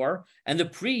 therefore, and the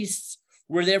priests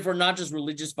were therefore not just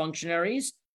religious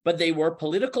functionaries, but they were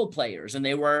political players and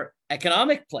they were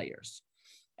economic players.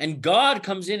 And God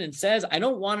comes in and says, I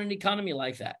don't want an economy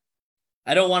like that.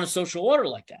 I don't want a social order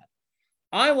like that.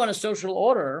 I want a social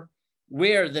order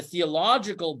where the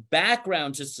theological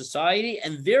background to society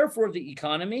and therefore the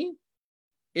economy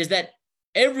is that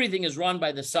everything is run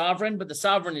by the sovereign, but the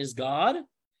sovereign is God.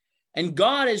 And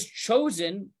God has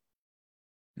chosen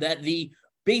that the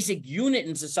basic unit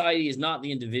in society is not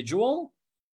the individual.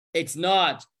 It's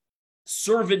not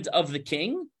servant of the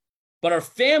king, but are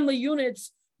family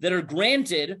units that are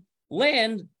granted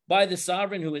land by the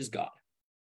sovereign who is God.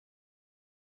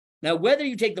 Now, whether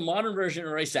you take the modern version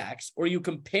of Sachs or you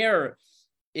compare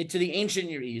it to the ancient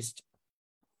Near East,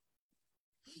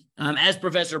 as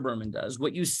Professor Berman does,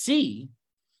 what you see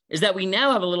is that we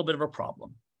now have a little bit of a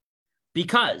problem.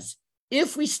 Because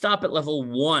if we stop at level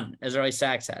one, as Rabbi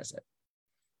Sachs has it,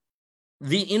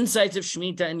 the insights of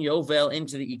Shemitah and Yovel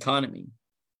into the economy,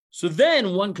 so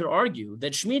then one could argue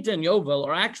that Shemitah and Yovel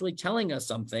are actually telling us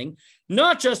something,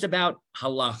 not just about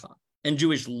halacha and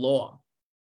Jewish law,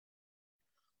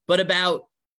 but about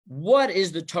what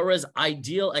is the Torah's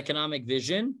ideal economic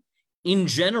vision in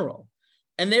general.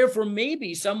 And therefore,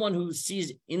 maybe someone who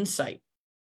sees insight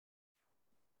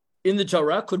in the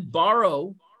Torah could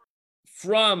borrow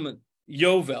from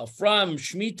Yovel, from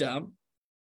Shemitah,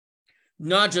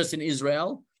 not just in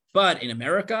Israel, but in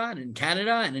America and in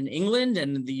Canada and in England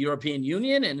and in the European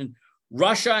Union and in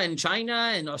Russia and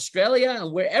China and Australia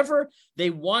and wherever they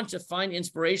want to find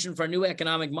inspiration for a new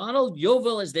economic model,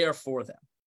 Yovel is there for them.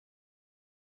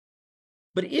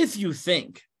 But if you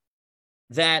think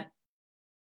that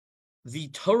the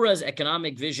Torah's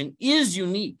economic vision is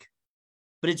unique,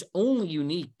 but it's only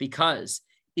unique because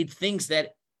it thinks that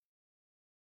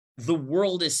the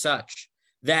world is such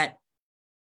that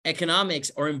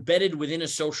economics are embedded within a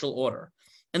social order,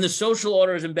 and the social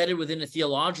order is embedded within a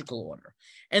theological order,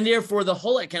 and therefore the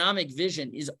whole economic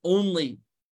vision is only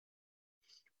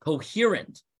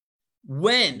coherent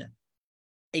when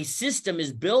a system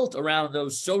is built around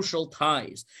those social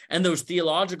ties and those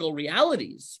theological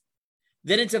realities,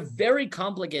 then it's a very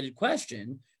complicated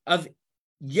question of,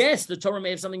 yes, the Torah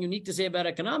may have something unique to say about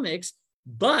economics,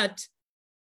 but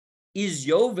is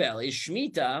Yovel, is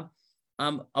Shemitah,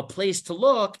 a place to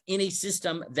look in a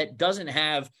system that doesn't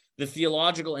have the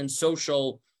theological and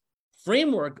social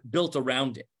framework built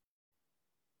around it?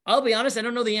 I'll be honest, I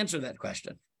don't know the answer to that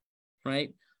question,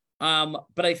 right?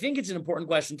 But I think it's an important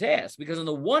question to ask, because on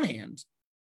the one hand,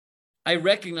 I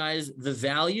recognize the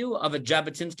value of a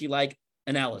Jabotinsky-like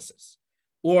analysis,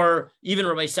 or even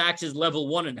Rabbi Sacks's level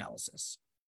 1 analysis,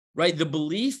 right? The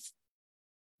belief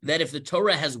that if the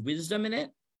Torah has wisdom in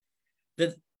it,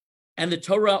 and the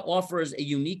Torah offers a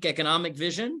unique economic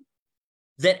vision,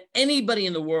 that anybody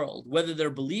in the world, whether they're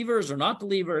believers or not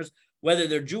believers, whether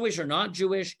they're Jewish or not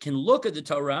Jewish, can look at the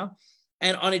Torah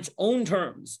and on its own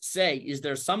terms say, is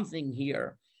there something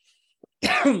here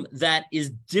that is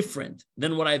different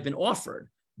than what I've been offered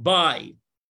by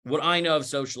what I know of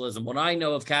socialism, what I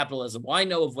know of capitalism, what I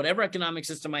know of whatever economic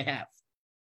system I have?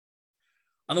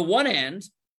 On the one hand,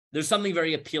 there's something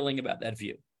very appealing about that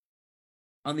view.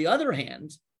 On the other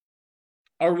hand,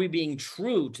 are we being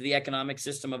true to the economic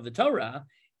system of the Torah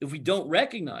if we don't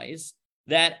recognize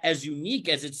that, as unique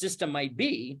as its system might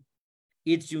be,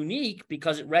 it's unique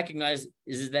because it recognizes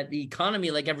that the economy,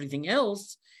 like everything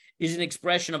else, is an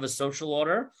expression of a social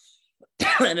order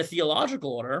and a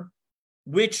theological order,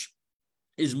 which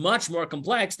is much more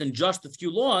complex than just the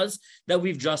few laws that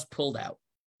we've just pulled out.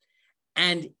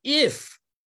 And if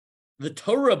the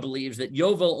Torah believes that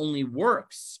Yovel only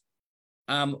works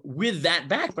with that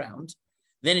background,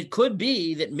 then it could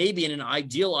be that maybe in an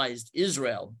idealized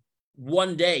Israel,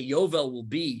 one day Yovel will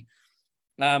be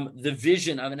the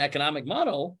vision of an economic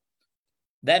model.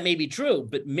 That may be true,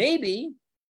 but maybe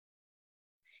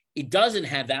it doesn't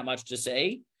have that much to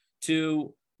say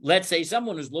to, let's say,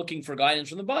 someone who's looking for guidance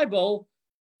from the Bible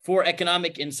for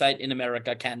economic insight in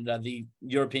America, Canada, the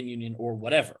European Union, or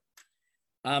whatever.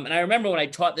 And I remember when I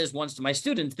taught this once to my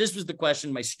students, this was the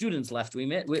question my students left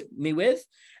me with.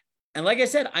 And like I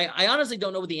said, I honestly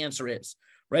don't know what the answer is,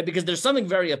 right? Because there's something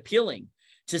very appealing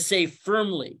to say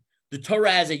firmly, the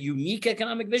Torah has a unique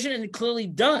economic vision, and it clearly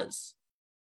does.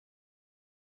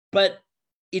 But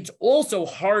it's also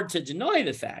hard to deny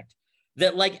the fact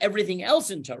that, like everything else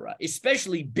in Torah,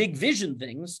 especially big vision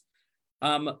things,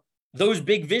 those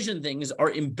big vision things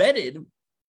are embedded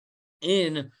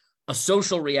in a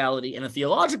social reality and a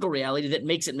theological reality that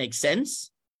makes it make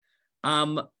sense.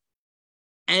 And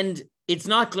it's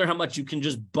not clear how much you can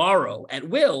just borrow at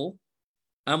will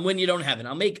when you don't have it.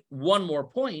 I'll make one more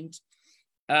point.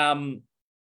 I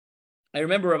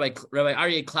remember Rabbi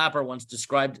Aryeh Clapper once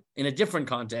described in a different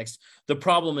context the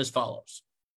problem as follows.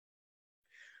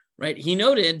 Right? He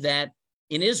noted that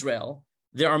in Israel,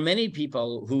 there are many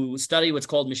people who study what's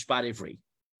called Mishpat Ivri.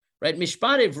 Right?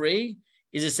 Mishpat Ivri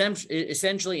is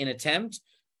essentially an attempt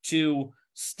to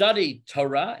study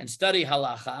Torah and study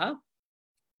halacha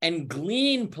and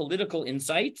glean political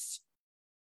insights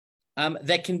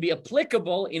that can be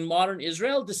applicable in modern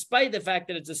Israel, despite the fact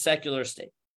that it's a secular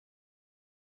state.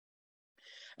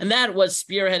 And that was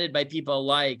spearheaded by people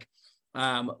like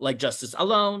Justice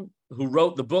Alon, who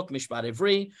wrote the book Mishpat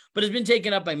Ivri, but has been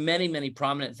taken up by many, many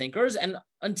prominent thinkers. And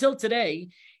until today,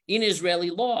 in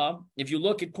Israeli law, if you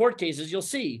look at court cases, you'll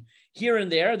see here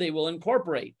and there they will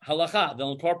incorporate halacha.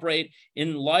 They'll incorporate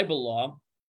in libel law.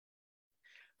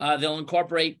 They'll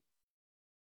incorporate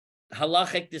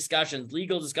halachic discussions,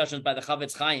 legal discussions by the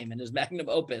Chavetz Chaim in his magnum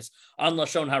opus on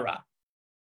Lashon Hara.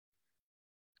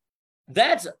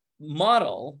 That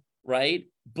model, right,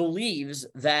 believes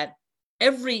that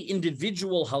every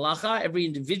individual halacha, every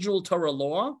individual Torah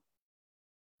law,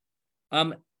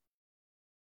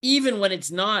 even when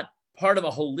it's not part of a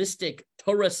holistic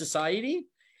Torah society,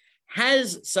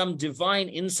 has some divine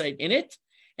insight in it.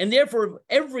 And therefore,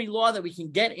 every law that we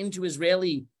can get into the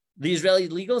Israeli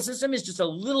legal system is just a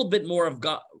little bit more of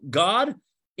God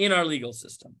in our legal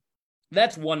system.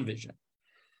 That's one vision.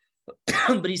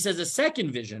 But he says a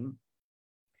second vision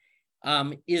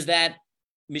is that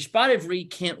Mishpat Ivri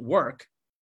can't work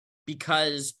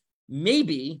because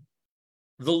maybe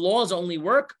the laws only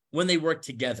work when they work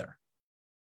together,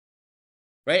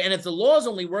 right? And if the laws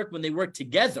only work when they work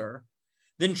together,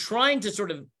 then trying to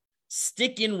sort of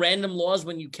stick in random laws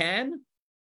when you can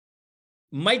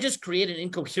might just create an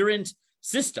incoherent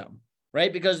system,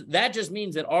 right? Because that just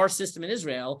means that our system in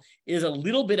Israel is a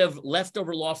little bit of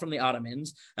leftover law from the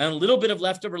Ottomans and a little bit of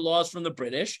leftover laws from the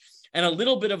British and a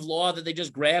little bit of law that they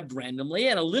just grabbed randomly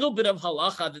and a little bit of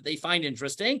halacha that they find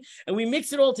interesting. And we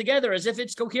mix it all together as if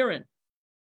it's coherent.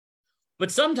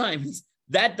 But sometimes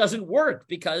that doesn't work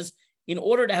because in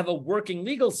order to have a working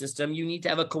legal system, you need to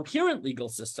have a coherent legal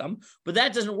system. But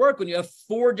that doesn't work when you have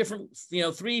four different,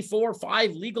 3, 4,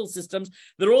 5 legal systems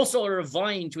that also are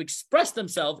vying to express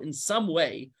themselves in some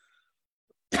way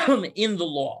in the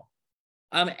law.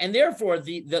 And therefore,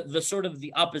 the sort of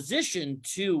the opposition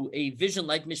to a vision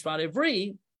like Mishpat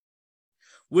Ivri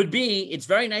would be, it's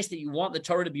very nice that you want the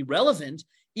Torah to be relevant,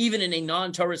 even in a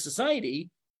non-Torah society,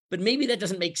 but maybe that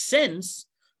doesn't make sense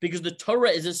because the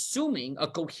Torah is assuming a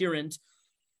coherent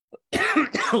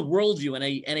worldview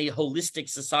and a holistic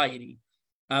society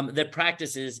that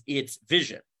practices its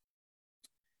vision.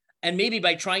 And maybe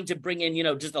by trying to bring in,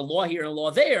 just a law here and a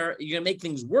law there, you're going to make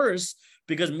things worse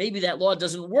because maybe that law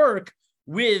doesn't work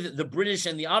with the British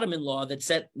and the Ottoman law that's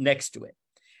set next to it.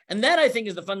 And that, I think,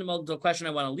 is the fundamental question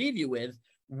I want to leave you with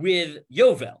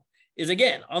Yovel, is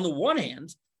again, on the one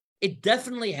hand, it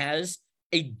definitely has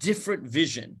a different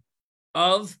vision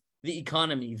of the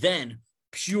economy than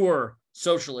pure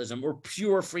socialism or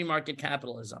pure free market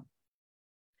capitalism.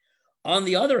 On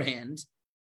the other hand,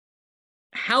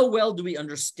 how well do we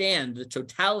understand the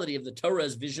totality of the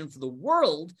Torah's vision for the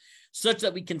world such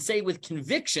that we can say with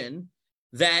conviction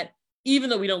that even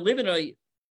though we don't live in a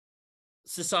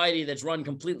society that's run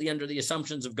completely under the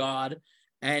assumptions of God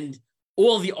and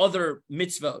all the other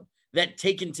mitzvot that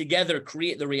taken together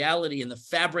create the reality and the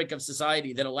fabric of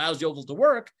society that allows Yovel to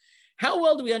work, how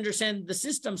well do we understand the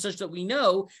system such that we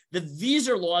know that these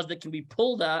are laws that can be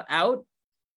pulled out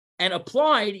and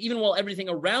applied even while everything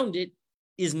around it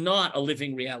is not a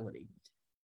living reality?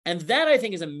 And that, I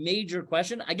think, is a major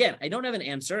question. Again, I don't have an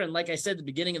answer. And like I said at the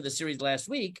beginning of the series last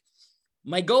week,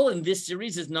 my goal in this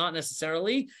series is not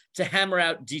necessarily to hammer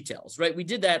out details, right? We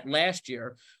did that last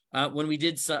year when we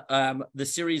did the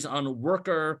series on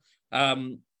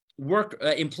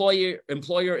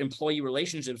employer-employee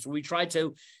relationships, where we tried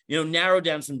to, narrow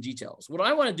down some details. What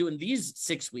I want to do in these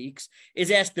 6 weeks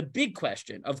is ask the big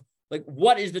question of,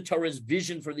 what is the Torah's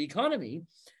vision for the economy?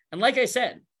 And like I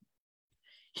said,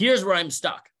 here's where I'm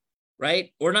stuck,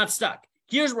 right? Or not stuck.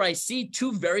 Here's where I see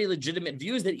 2 very legitimate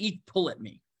views that each pull at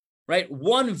me, right?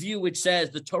 One view which says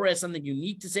the Torah has something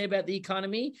unique to say about the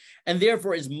economy, and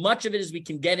therefore as much of it as we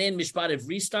can get in Mishpat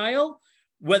Ivri style,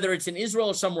 whether it's in Israel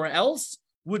or somewhere else,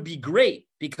 would be great,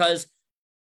 because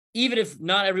even if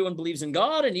not everyone believes in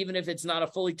God, and even if it's not a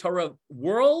fully Torah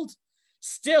world,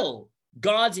 still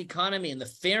God's economy and the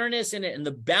fairness in it and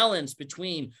the balance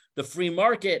between the free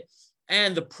market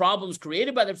and the problems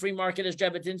created by the free market, as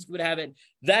Jabotinsky would have it,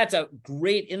 that's a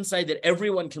great insight that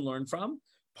everyone can learn from.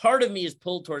 Part of me is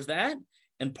pulled towards that,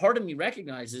 and part of me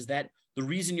recognizes that the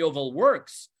reason Yovel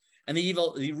works and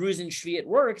the reason Shvi'at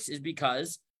works is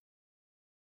because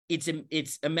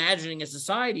it's imagining a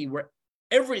society where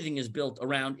everything is built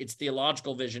around its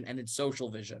theological vision and its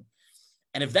social vision.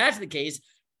 And if that's the case,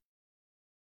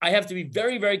 I have to be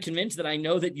very, very convinced that I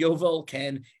know that Yovel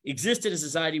can exist in a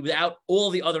society without all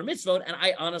the other mitzvot, and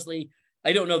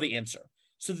I don't know the answer.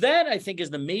 So that, I think, is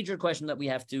the major question that we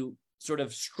have to sort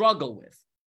of struggle with.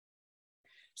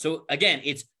 So again,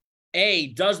 it's A,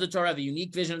 does the Torah have a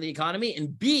unique vision of the economy?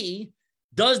 And B,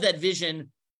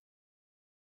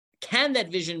 can that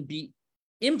vision be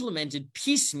implemented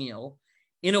piecemeal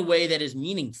in a way that is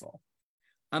meaningful?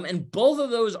 And both of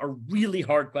those are really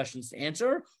hard questions to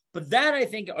answer. But that, I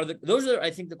think, those are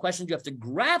the questions you have to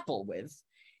grapple with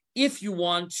if you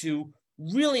want to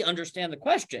really understand the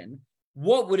question,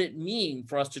 what would it mean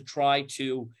for us to try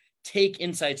to take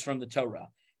insights from the Torah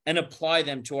and apply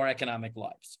them to our economic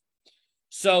lives?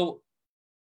 So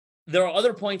there are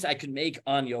other points I could make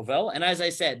on Yovel. And as I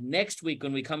said, next week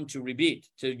when we come to Rabbi,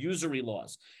 to usury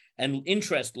laws and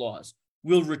interest laws,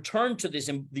 we'll return to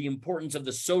the importance of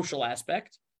the social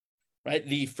aspect, right?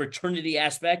 The fraternity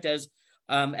aspect, as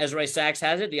Ray Sachs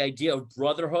has it, the idea of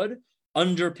brotherhood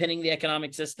underpinning the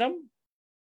economic system.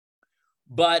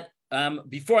 But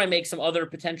before I make some other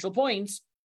potential points,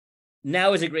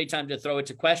 now is a great time to throw it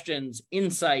to questions,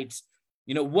 insights,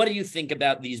 what do you think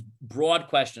about these broad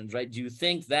questions, right? Do you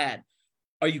think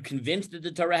are you convinced that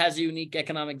the Torah has a unique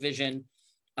economic vision?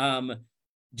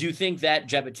 Do you think that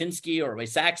Jabotinsky or Rabbi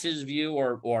Sachs's view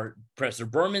or Professor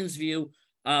Berman's view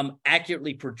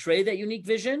accurately portray that unique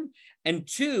vision? And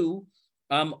two,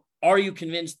 are you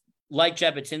convinced, like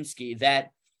Jabotinsky,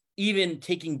 that even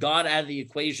taking God out of the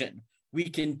equation, we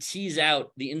can tease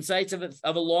out the insights of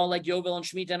a law like Yovel and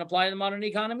Shemitah and apply to the modern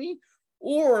economy?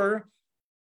 Or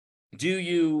do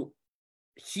you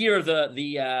hear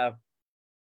the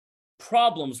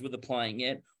problems with applying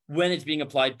it when it's being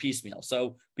applied piecemeal?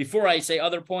 So before I say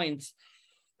other points,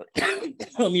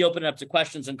 let me open it up to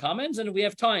questions and comments. And if we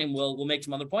have time, we'll make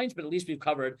some other points, but at least we've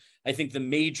covered, I think, the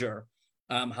major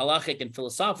halachic and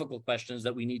philosophical questions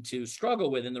that we need to struggle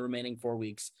with in the remaining 4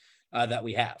 weeks that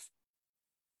we have.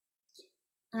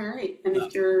 All right. And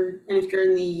if you're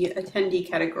in the attendee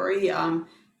category,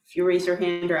 if you raise your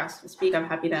hand or ask to speak, I'm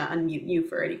happy to unmute you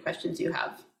for any questions you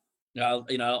have. I'll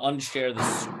unshare the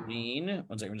screen.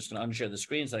 One second, I'm just going to unshare the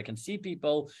screen so I can see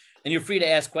people. And you're free to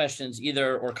ask questions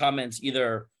or comments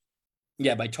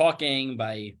by talking,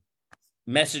 by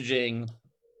messaging.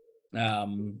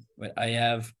 I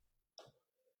have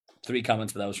 3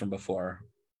 comments, but that was from before,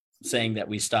 saying that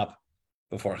we stop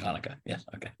before Hanukkah. Yes,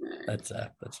 okay, that's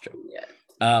true.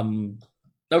 Yeah.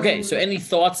 Okay, so any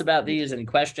thoughts about these? Any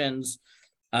questions?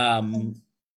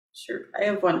 Sure, I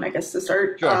have one, I guess, to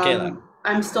start. Sure, Kayla.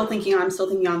 I'm still thinking on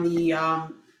the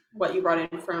what you brought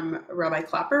in from Rabbi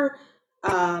Clapper.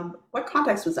 What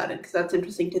context was that in? Because that's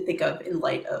interesting to think of in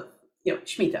light of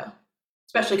Shemitah,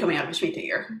 especially coming out of a Shemitah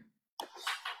year.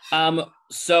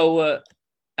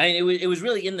 It was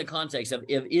really in the context of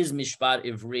is Mishpat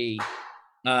Ivri,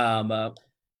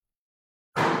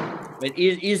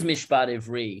 is Mishpat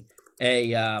Ivri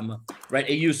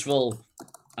a useful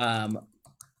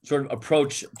sort of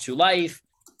approach to life?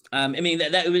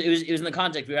 It was in the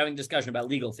context we were having a discussion about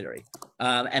legal theory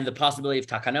and the possibility of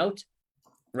takanot,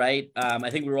 right? I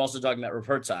think we were also talking about Rav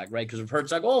Herzog, right? Because Rav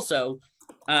Herzog also,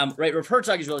 Rav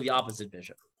Herzog is really the opposite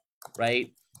vision,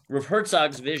 right? Rav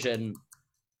Herzog's vision,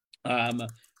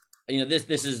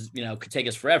 this is could take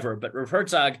us forever, but Rav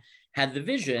Herzog had the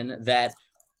vision that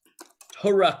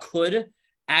Torah could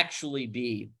actually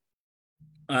be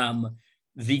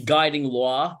the guiding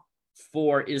law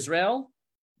for Israel,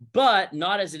 but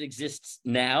not as it exists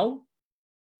now,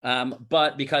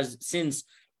 but because since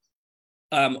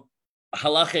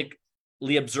halachically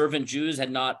observant Jews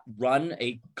had not run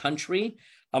a country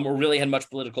or really had much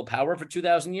political power for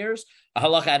 2,000 years,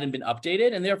 halacha hadn't been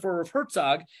updated, and therefore Rav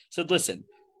Herzog said, listen,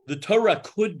 the Torah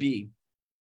could be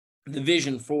the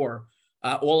vision for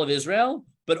all of Israel,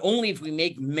 but only if we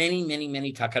make many, many,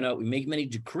 many takanot, we make many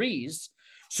decrees,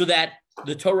 so that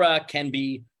the Torah can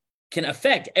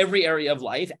affect every area of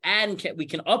life, and we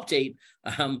can update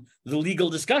the legal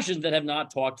discussions that have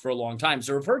not talked for a long time.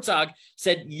 So Rav Herzog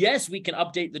said, yes, we can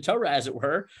update the Torah, as it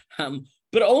were,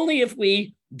 but only if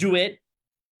we do it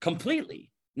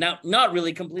completely. Now, not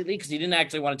really completely, because he didn't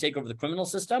actually want to take over the criminal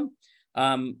system,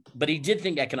 but he did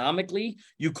think economically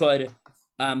you could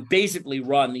basically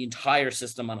run the entire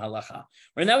system on halacha.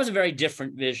 And that was a very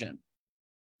different vision,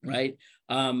 right?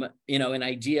 An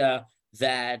idea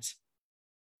that,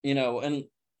 and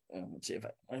let's see if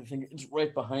I think it's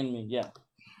right behind me. Yeah.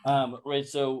 Right.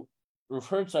 So Rav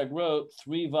Herzog wrote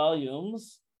 3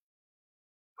 volumes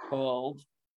called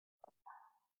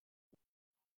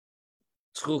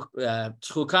Tzchukah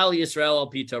Yisrael al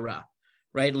pi Torah,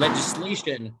 right?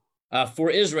 Legislation for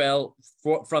Israel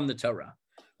from the Torah,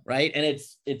 right? And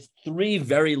it's 3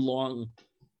 very long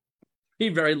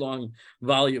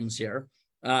volumes here.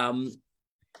 And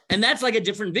that's like a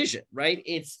different vision, right?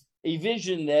 It's a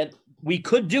vision that we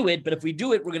could do it, but if we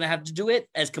do it, we're going to have to do it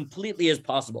as completely as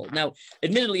possible. Now,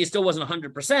 admittedly, it still wasn't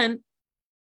 100%,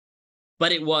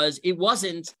 but it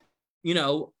wasn't,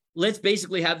 let's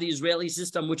basically have the Israeli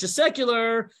system, which is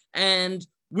secular, and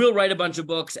we'll write a bunch of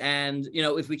books. And,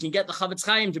 if we can get the Chavetz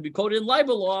Chaim to be quoted in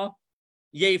libel law,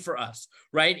 yay for us,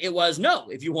 right? It was, no,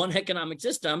 if you want an economic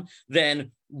system,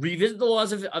 then revisit the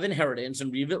laws of inheritance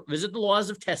and revisit the laws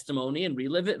of testimony and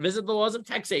visit the laws of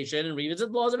taxation and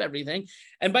revisit the laws of everything.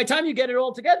 And by the time you get it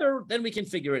all together, then we can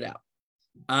figure it out.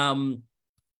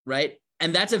 Right.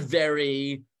 And that's a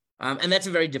very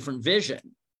different vision.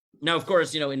 Now, of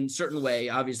course, in certain way,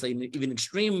 obviously, even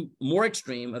more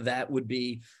extreme of that would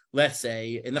be, let's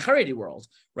say, in the Haredi world,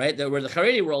 right? Where the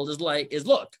Haredi world is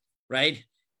look, right?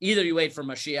 Either you wait for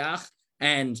Mashiach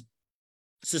and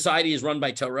society is run by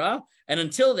Torah, and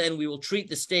until then, we will treat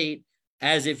the state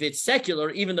as if it's secular,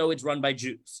 even though it's run by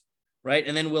Jews, right?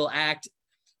 And then we'll act,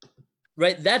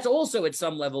 right? That's also at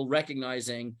some level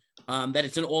recognizing that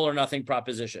it's an all or nothing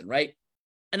proposition, right?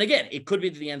 And again, it could be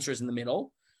that the answer is in the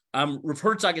middle. Rav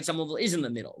Herzog at some level is in the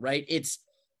middle, right?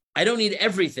 I don't need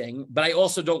everything, but I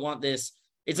also don't want this.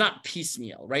 It's not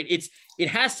piecemeal, right? It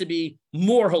has to be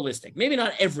more holistic. Maybe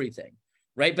not everything,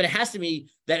 right? But it has to be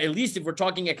that at least if we're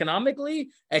talking economically,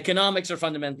 economics are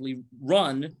fundamentally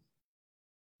run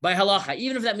by halacha,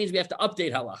 even if that means we have to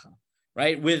update halacha,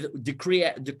 right? With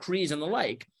decrees and the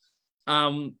like.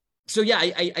 So yeah,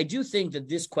 I do think that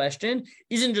this question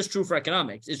isn't just true for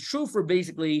economics. It's true for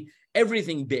basically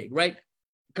everything big, right?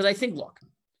 Because I think, look,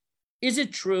 is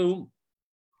it true?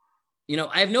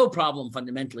 I have no problem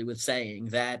fundamentally with saying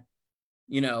that,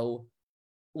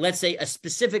 let's say a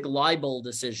specific libel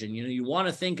decision, you want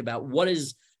to think about what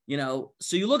is, so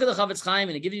you look at the Chavetz Chaim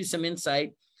and it gives you some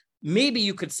insight. Maybe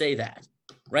you could say that,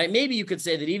 right? Maybe you could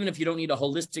say that even if you don't need a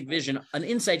holistic vision, an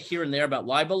insight here and there about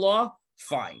libel law,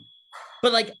 fine.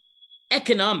 But like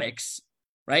economics,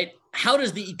 right? How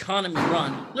does the economy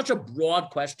run? Such a broad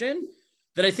question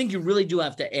that I think you really do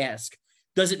have to ask.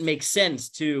 Does it make sense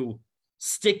to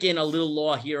stick in a little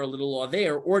law here, a little law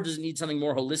there, or does it need something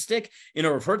more holistic in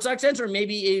a Rav Herzog sense, or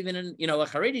maybe even in a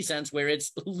Haredi sense where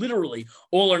it's literally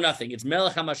all or nothing? It's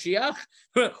Melech HaMashiach,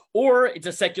 or it's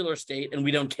a secular state and we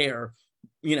don't care.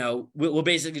 We'll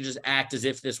basically just act as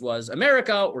if this was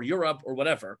America or Europe or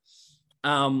whatever.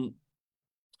 And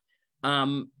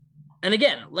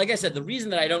again, like I said, the reason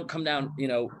that I don't come down,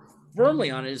 firmly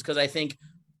on it is because I think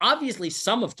obviously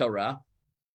some of Torah,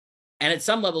 and at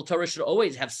some level, Torah should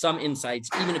always have some insights,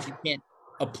 even if you can't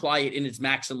apply it in its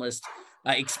maximalist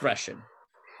expression.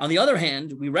 On the other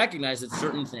hand, we recognize that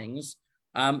certain things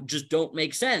just don't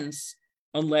make sense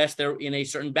unless they're in a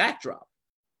certain backdrop,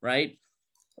 right?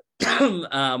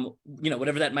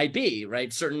 Whatever that might be,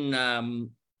 right?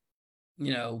 Certain,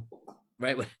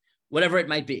 right? Whatever it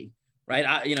might be. Right.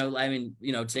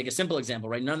 To take a simple example,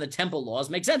 right? None of the temple laws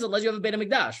make sense unless you have a Beit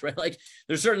HaMikdash, right? Like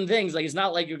there's certain things, like it's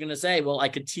not like you're going to say, well, I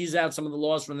could tease out some of the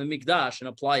laws from the Mikdash and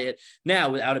apply it now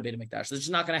without a Beit HaMikdash. That's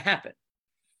just not going to happen.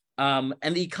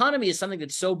 And the economy is something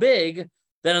that's so big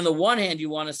that on the one hand, you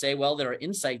want to say, well, there are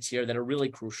insights here that are really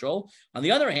crucial. On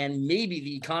the other hand, maybe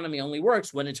the economy only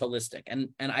works when it's holistic.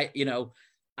 And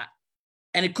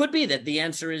it could be that the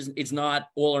answer is it's not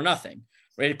all or nothing.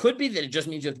 Right? It could be that it just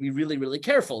means you have to be really, really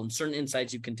careful. And certain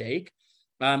insights you can take,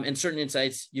 and certain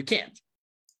insights you can't.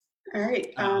 All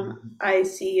right. I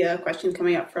see a question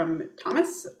coming up from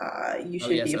Thomas. You should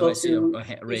be able to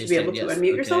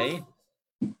unmute yourself.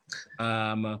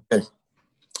 Okay.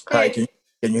 Hi, can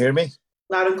you hear me?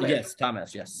 Loud and clear. Yes,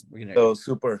 Thomas. Yes, we can hear you.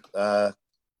 Super.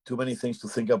 Too many things to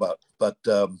think about, but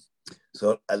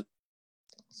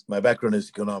my background is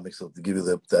economics, so to give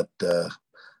you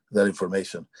that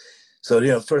information. So,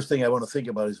 first thing I want to think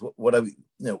about is what are we,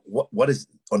 what is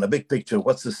on a big picture,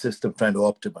 what's the system trying to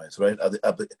optimize, right?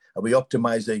 Are we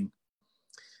optimizing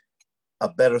a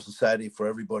better society for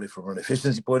everybody from an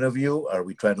efficiency point of view? Are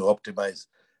we trying to optimize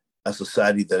a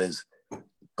society that is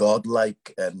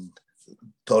godlike and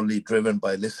totally driven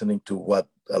by listening to what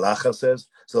halacha says?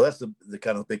 So that's the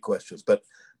kind of big questions. But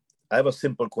I have a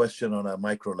simple question on a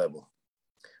micro level.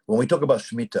 When we talk about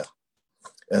Shemitah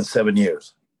and 7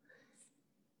 years,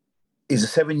 is it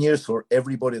 7 years for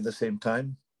everybody at the same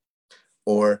time?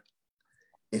 Or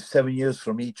is 7 years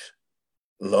from each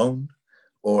loan?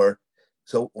 Or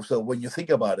so when you think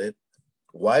about it,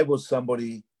 why would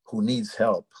somebody who needs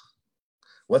help,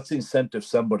 what's the incentive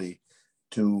somebody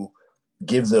to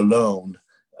give the loan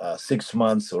 6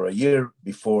 months or a year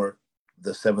before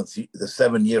the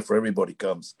 7 year for everybody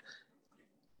comes?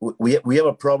 We have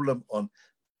a problem on,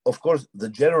 of course, the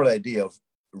general idea of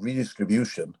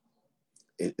redistribution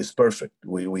is perfect.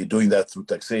 We're doing that through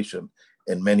taxation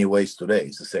in many ways today.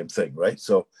 It's the same thing, right?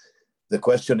 So the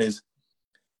question is,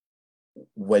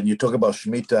 when you talk about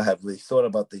Shemitah, have we thought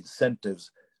about the incentives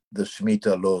the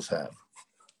Shemitah laws have?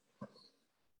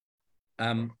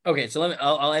 Okay, so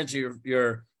I'll answer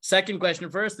your second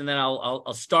question first, and then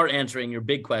I'll start answering your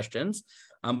big questions.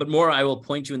 But more, I will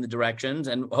point you in the directions,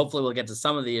 and hopefully we'll get to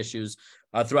some of the issues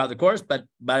throughout the course. But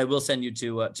I will send you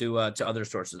to other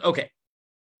sources. Okay.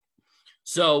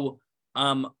 So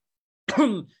the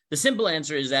simple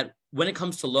answer is that when it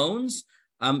comes to loans,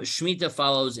 Shemitah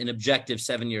follows an objective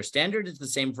 7-year standard. It's the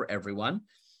same for everyone.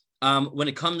 When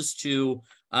it comes to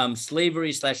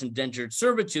slavery / indentured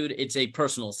servitude, it's a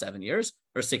personal 7 years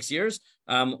or 6 years,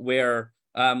 where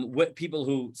people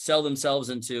who sell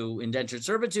themselves into indentured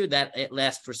servitude, that it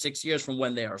lasts for 6 years from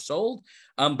when they are sold.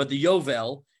 But the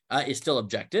Yovel is still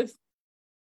objective.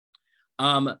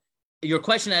 Your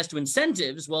question as to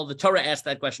incentives, well, the Torah asked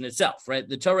that question itself, right?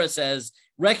 The Torah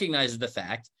recognizes the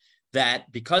fact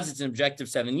that because it's an objective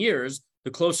 7 years,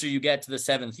 the closer you get to the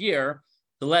 7th year,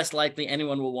 the less likely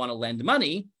anyone will want to lend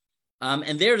money.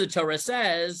 And there the Torah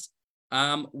says,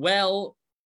 well,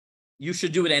 you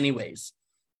should do it anyways.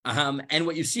 And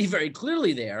what you see very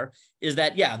clearly there is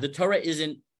that, yeah, the Torah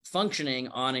isn't functioning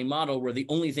on a model where the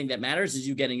only thing that matters is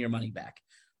you getting your money back,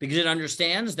 because it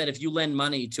understands that if you lend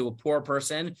money to a poor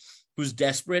person who's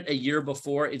desperate a year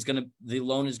before the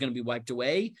loan is going to be wiped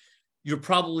away, you're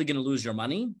probably going to lose your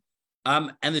money.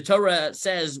 And the Torah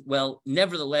says, well,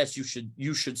 nevertheless,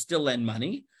 you should still lend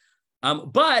money.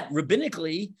 But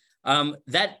rabbinically,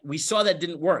 that we saw that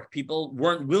didn't work. People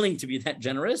weren't willing to be that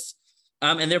generous.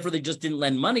 And therefore, they just didn't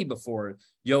lend money before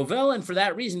Yovel. And for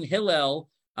that reason, Hillel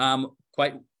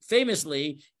quite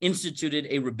famously instituted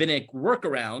a rabbinic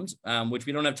workaround, which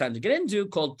we don't have time to get into,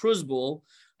 called pruzbul,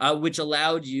 which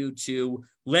allowed you to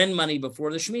lend money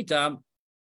before the Shemitah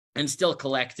and still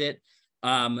collect it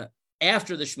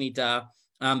after the Shemitah,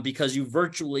 because you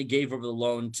virtually gave over the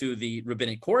loan to the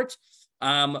rabbinic court.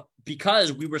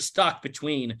 Because we were stuck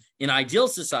between an ideal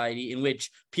society in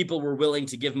which people were willing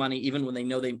to give money even when they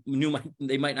knew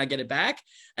they might not get it back,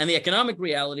 and the economic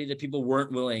reality that people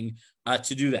weren't willing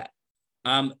to do that.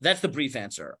 That's the brief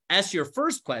answer. As to your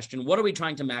first question, what are we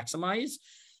trying to maximize?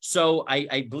 So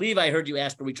I believe I heard you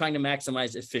ask, are we trying to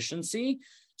maximize efficiency?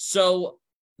 So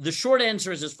the short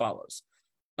answer is as follows.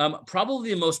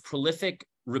 Probably the most prolific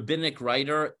rabbinic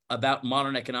writer about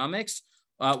modern economics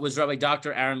was Rabbi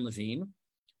Dr. Aaron Levine.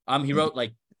 He wrote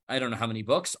I don't know how many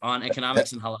books on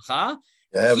economics and halakha.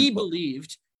 He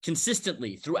believed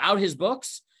consistently throughout his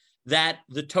books that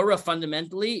the Torah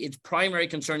fundamentally, its primary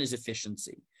concern is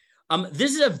efficiency.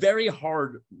 This is a very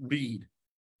hard read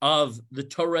of the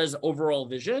Torah's overall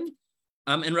vision.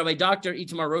 And Rabbi Dr.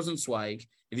 Itamar Rosenzweig,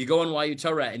 if you go on YU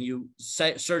Torah and you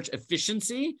search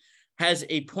efficiency, has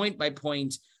a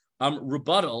point-by-point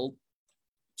rebuttal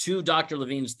to Dr.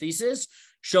 Levine's thesis,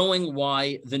 showing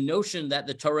why the notion that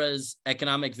the Torah's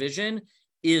economic vision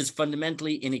is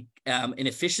fundamentally an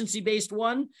efficiency-based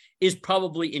one is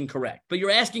probably incorrect. But you're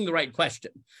asking the right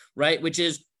question, right? Which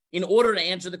is, in order to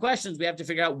answer the questions, we have to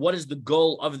figure out what is the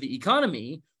goal of the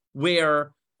economy,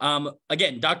 where,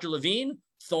 again, Dr. Levine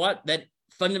thought that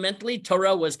fundamentally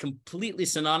Torah was completely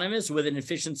synonymous with an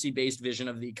efficiency-based vision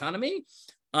of the economy.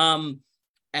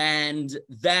 And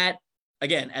that,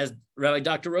 again, as Rabbi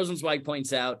Dr. Rosenzweig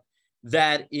points out,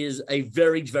 that is a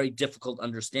very, very difficult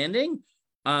understanding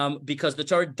because the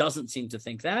Torah doesn't seem to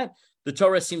think that. The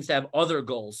Torah seems to have other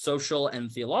goals, social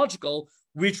and theological,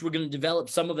 which we're going to develop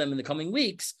some of them in the coming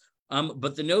weeks.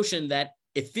 But the notion that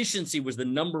efficiency was the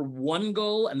number one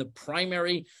goal and the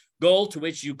primary goal to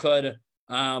which you could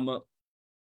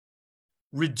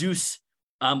reduce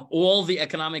all the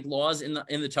economic laws in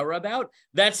the Torah about,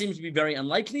 that seems to be very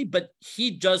unlikely. But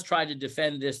he does try to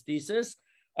defend this thesis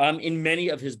in many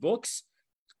of his books.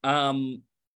 But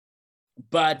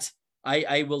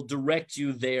I will direct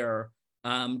you there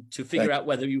to figure out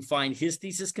whether you find his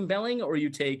thesis compelling or you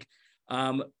take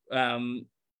Rabbi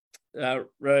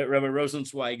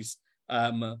Rosenzweig's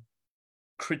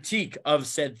critique of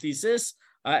said thesis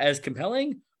as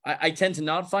compelling. I tend to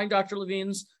not find Dr.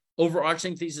 Levine's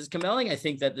overarching thesis compelling. I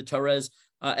think that the Torah's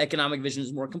economic vision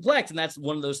is more complex, and that's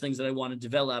one of those things that I want to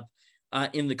develop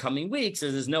in the coming weeks.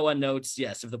 As Noah notes,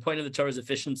 yes, if the point of the Torah is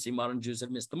efficiency, modern Jews have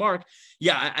missed the mark.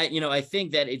 Yeah, I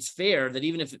think that it's fair that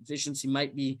even if efficiency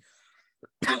might be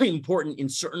important in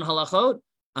certain halachot,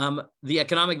 the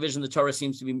economic vision of the Torah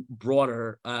seems to be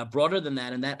broader than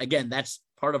that. And that, again, that's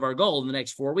part of our goal in the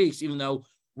next 4 weeks, even though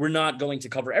we're not going to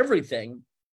cover everything.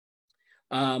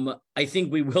 I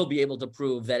think we will be able to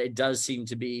prove that it does seem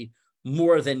to be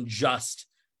more than just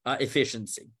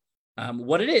efficiency.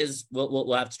 What it is,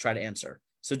 we'll have to try to answer.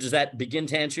 So does that begin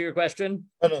to answer your question?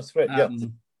 Oh, no, it's great. Yeah.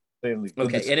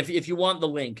 Okay. And if you want the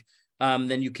link,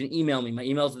 then you can email me. My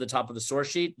email is at the top of the source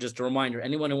sheet. Just a reminder,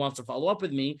 anyone who wants to follow up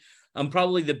with me,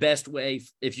 probably the best way,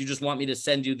 if you just want me to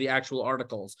send you the actual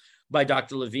articles by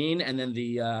Dr. Levine and then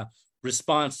the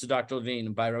response to Dr.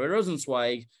 Levine by Rabbi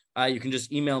Rosenzweig, you can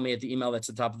just email me at the email that's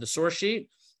at the top of the source sheet,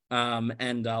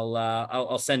 and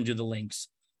I'll send you the links.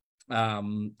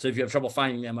 So if you have trouble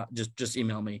finding them, just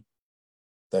email me.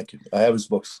 Thank you. I have his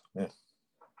books. Yeah.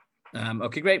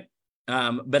 Okay, great.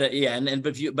 But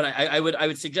I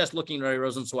would suggest looking at Rabbi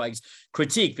Rosenzweig's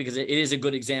critique, because it is a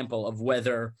good example of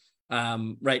whether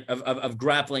of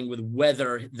grappling with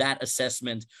whether that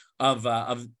assessment of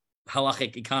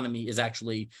halachic economy is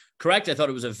actually correct. I thought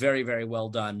it was a very, very well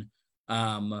done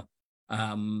point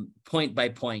by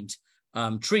point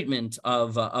treatment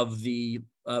of the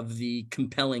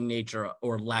compelling nature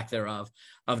or lack thereof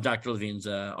of Dr. Levine's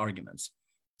arguments.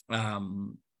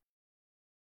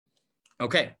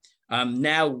 Okay.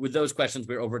 Now, with those questions,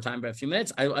 we're over time by a few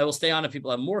minutes. I will stay on if people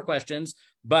have more questions,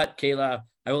 but Kayla,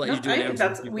 I will let you do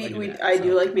it. I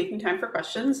do like making time for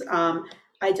questions.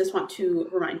 I just want to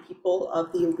remind people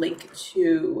of the link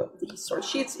to the source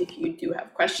sheets if you do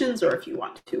have questions or if you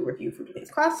want to review from today's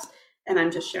class. And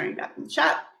I'm just sharing that in the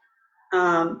chat.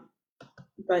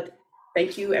 But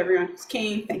thank you, everyone who's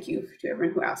came. Thank you to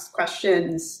everyone who asked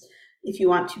questions. If you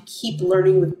want to keep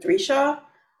learning with Drisha,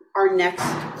 our next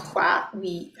class,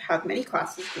 we have many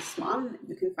classes this month.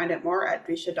 You can find out more at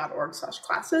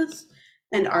drisha.org/classes.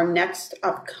 And our next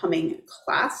upcoming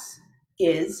class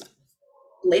is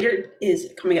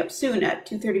coming up soon at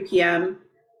 2:30 p.m.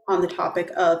 on the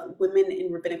topic of women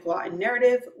in rabbinic law and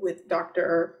narrative with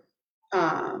Dr.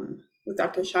 Shana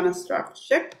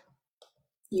Strachik.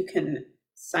 You can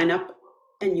sign up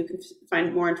and you can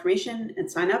find more information and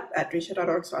sign up at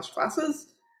drisha.org/classes.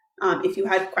 If you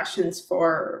had questions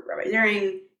for Rabbi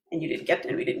Ziring and we didn't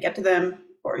get to them,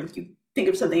 or if you think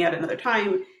of something at another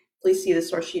time, please see the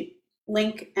source sheet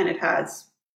link, and it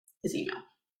has his email.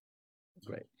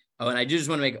 Great. Oh, and I do just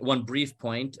want to make one brief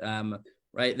point,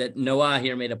 right? That Noah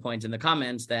here made a point in the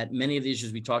comments that many of the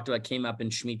issues we talked about came up in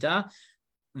Shemitah.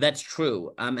 That's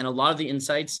true. And a lot of the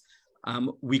insights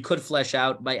we could flesh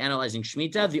out by analyzing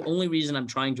Shemitah. The only reason I'm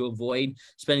trying to avoid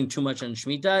spending too much on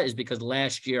Shemitah is because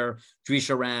last year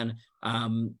Drisha ran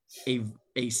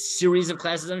a series of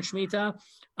classes on Shemitah.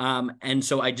 And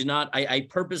so I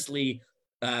purposely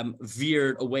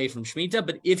veered away from Shemitah.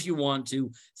 But if you want to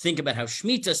think about how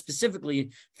Shemitah specifically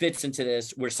fits into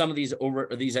this, where some of these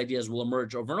ideas will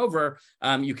emerge over and over,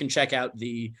 you can check out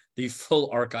the full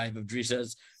archive of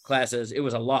Drisha's classes. It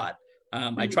was a lot.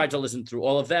 I tried to listen through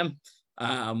all of them,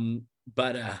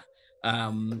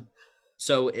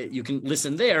 so you can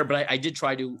listen there. But I did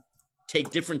try to take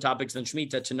different topics than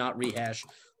Shemitah to not rehash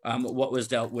what was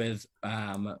dealt with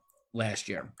last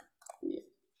year.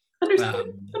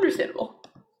 Understandable.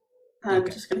 I'm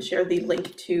just going to share the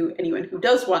link to anyone who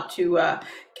does want to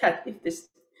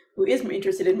who is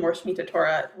interested in more Shemitah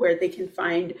Torah, where they can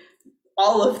find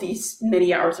all of these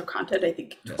many hours of content. I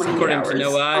think 28 according hours to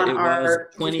Noah, it was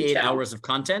 28 YouTube hours of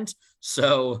content.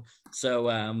 So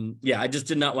I just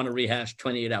did not want to rehash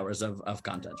 28 hours of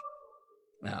content.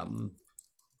 All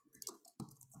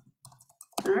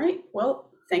right. Well,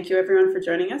 thank you everyone for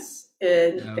joining us.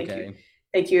 And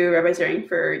thank you, Rabbi Ziring,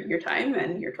 for your time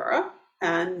and your Torah.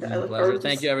 And I look forward to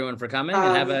Thank you everyone for coming,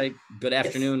 and have a good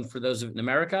afternoon for those in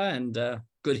America, and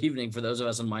good evening for those of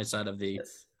us on my side of the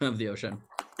ocean.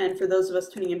 And for those of us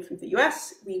tuning in from the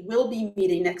US, we will be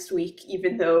meeting next week,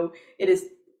 even though it is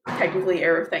technically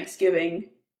Erev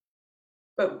Thanksgiving,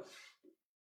 but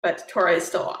Torah is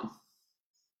still on.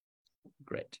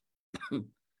 Great.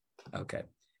 Okay.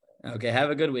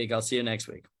 Have a good week. I'll see you next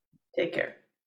week. Take care.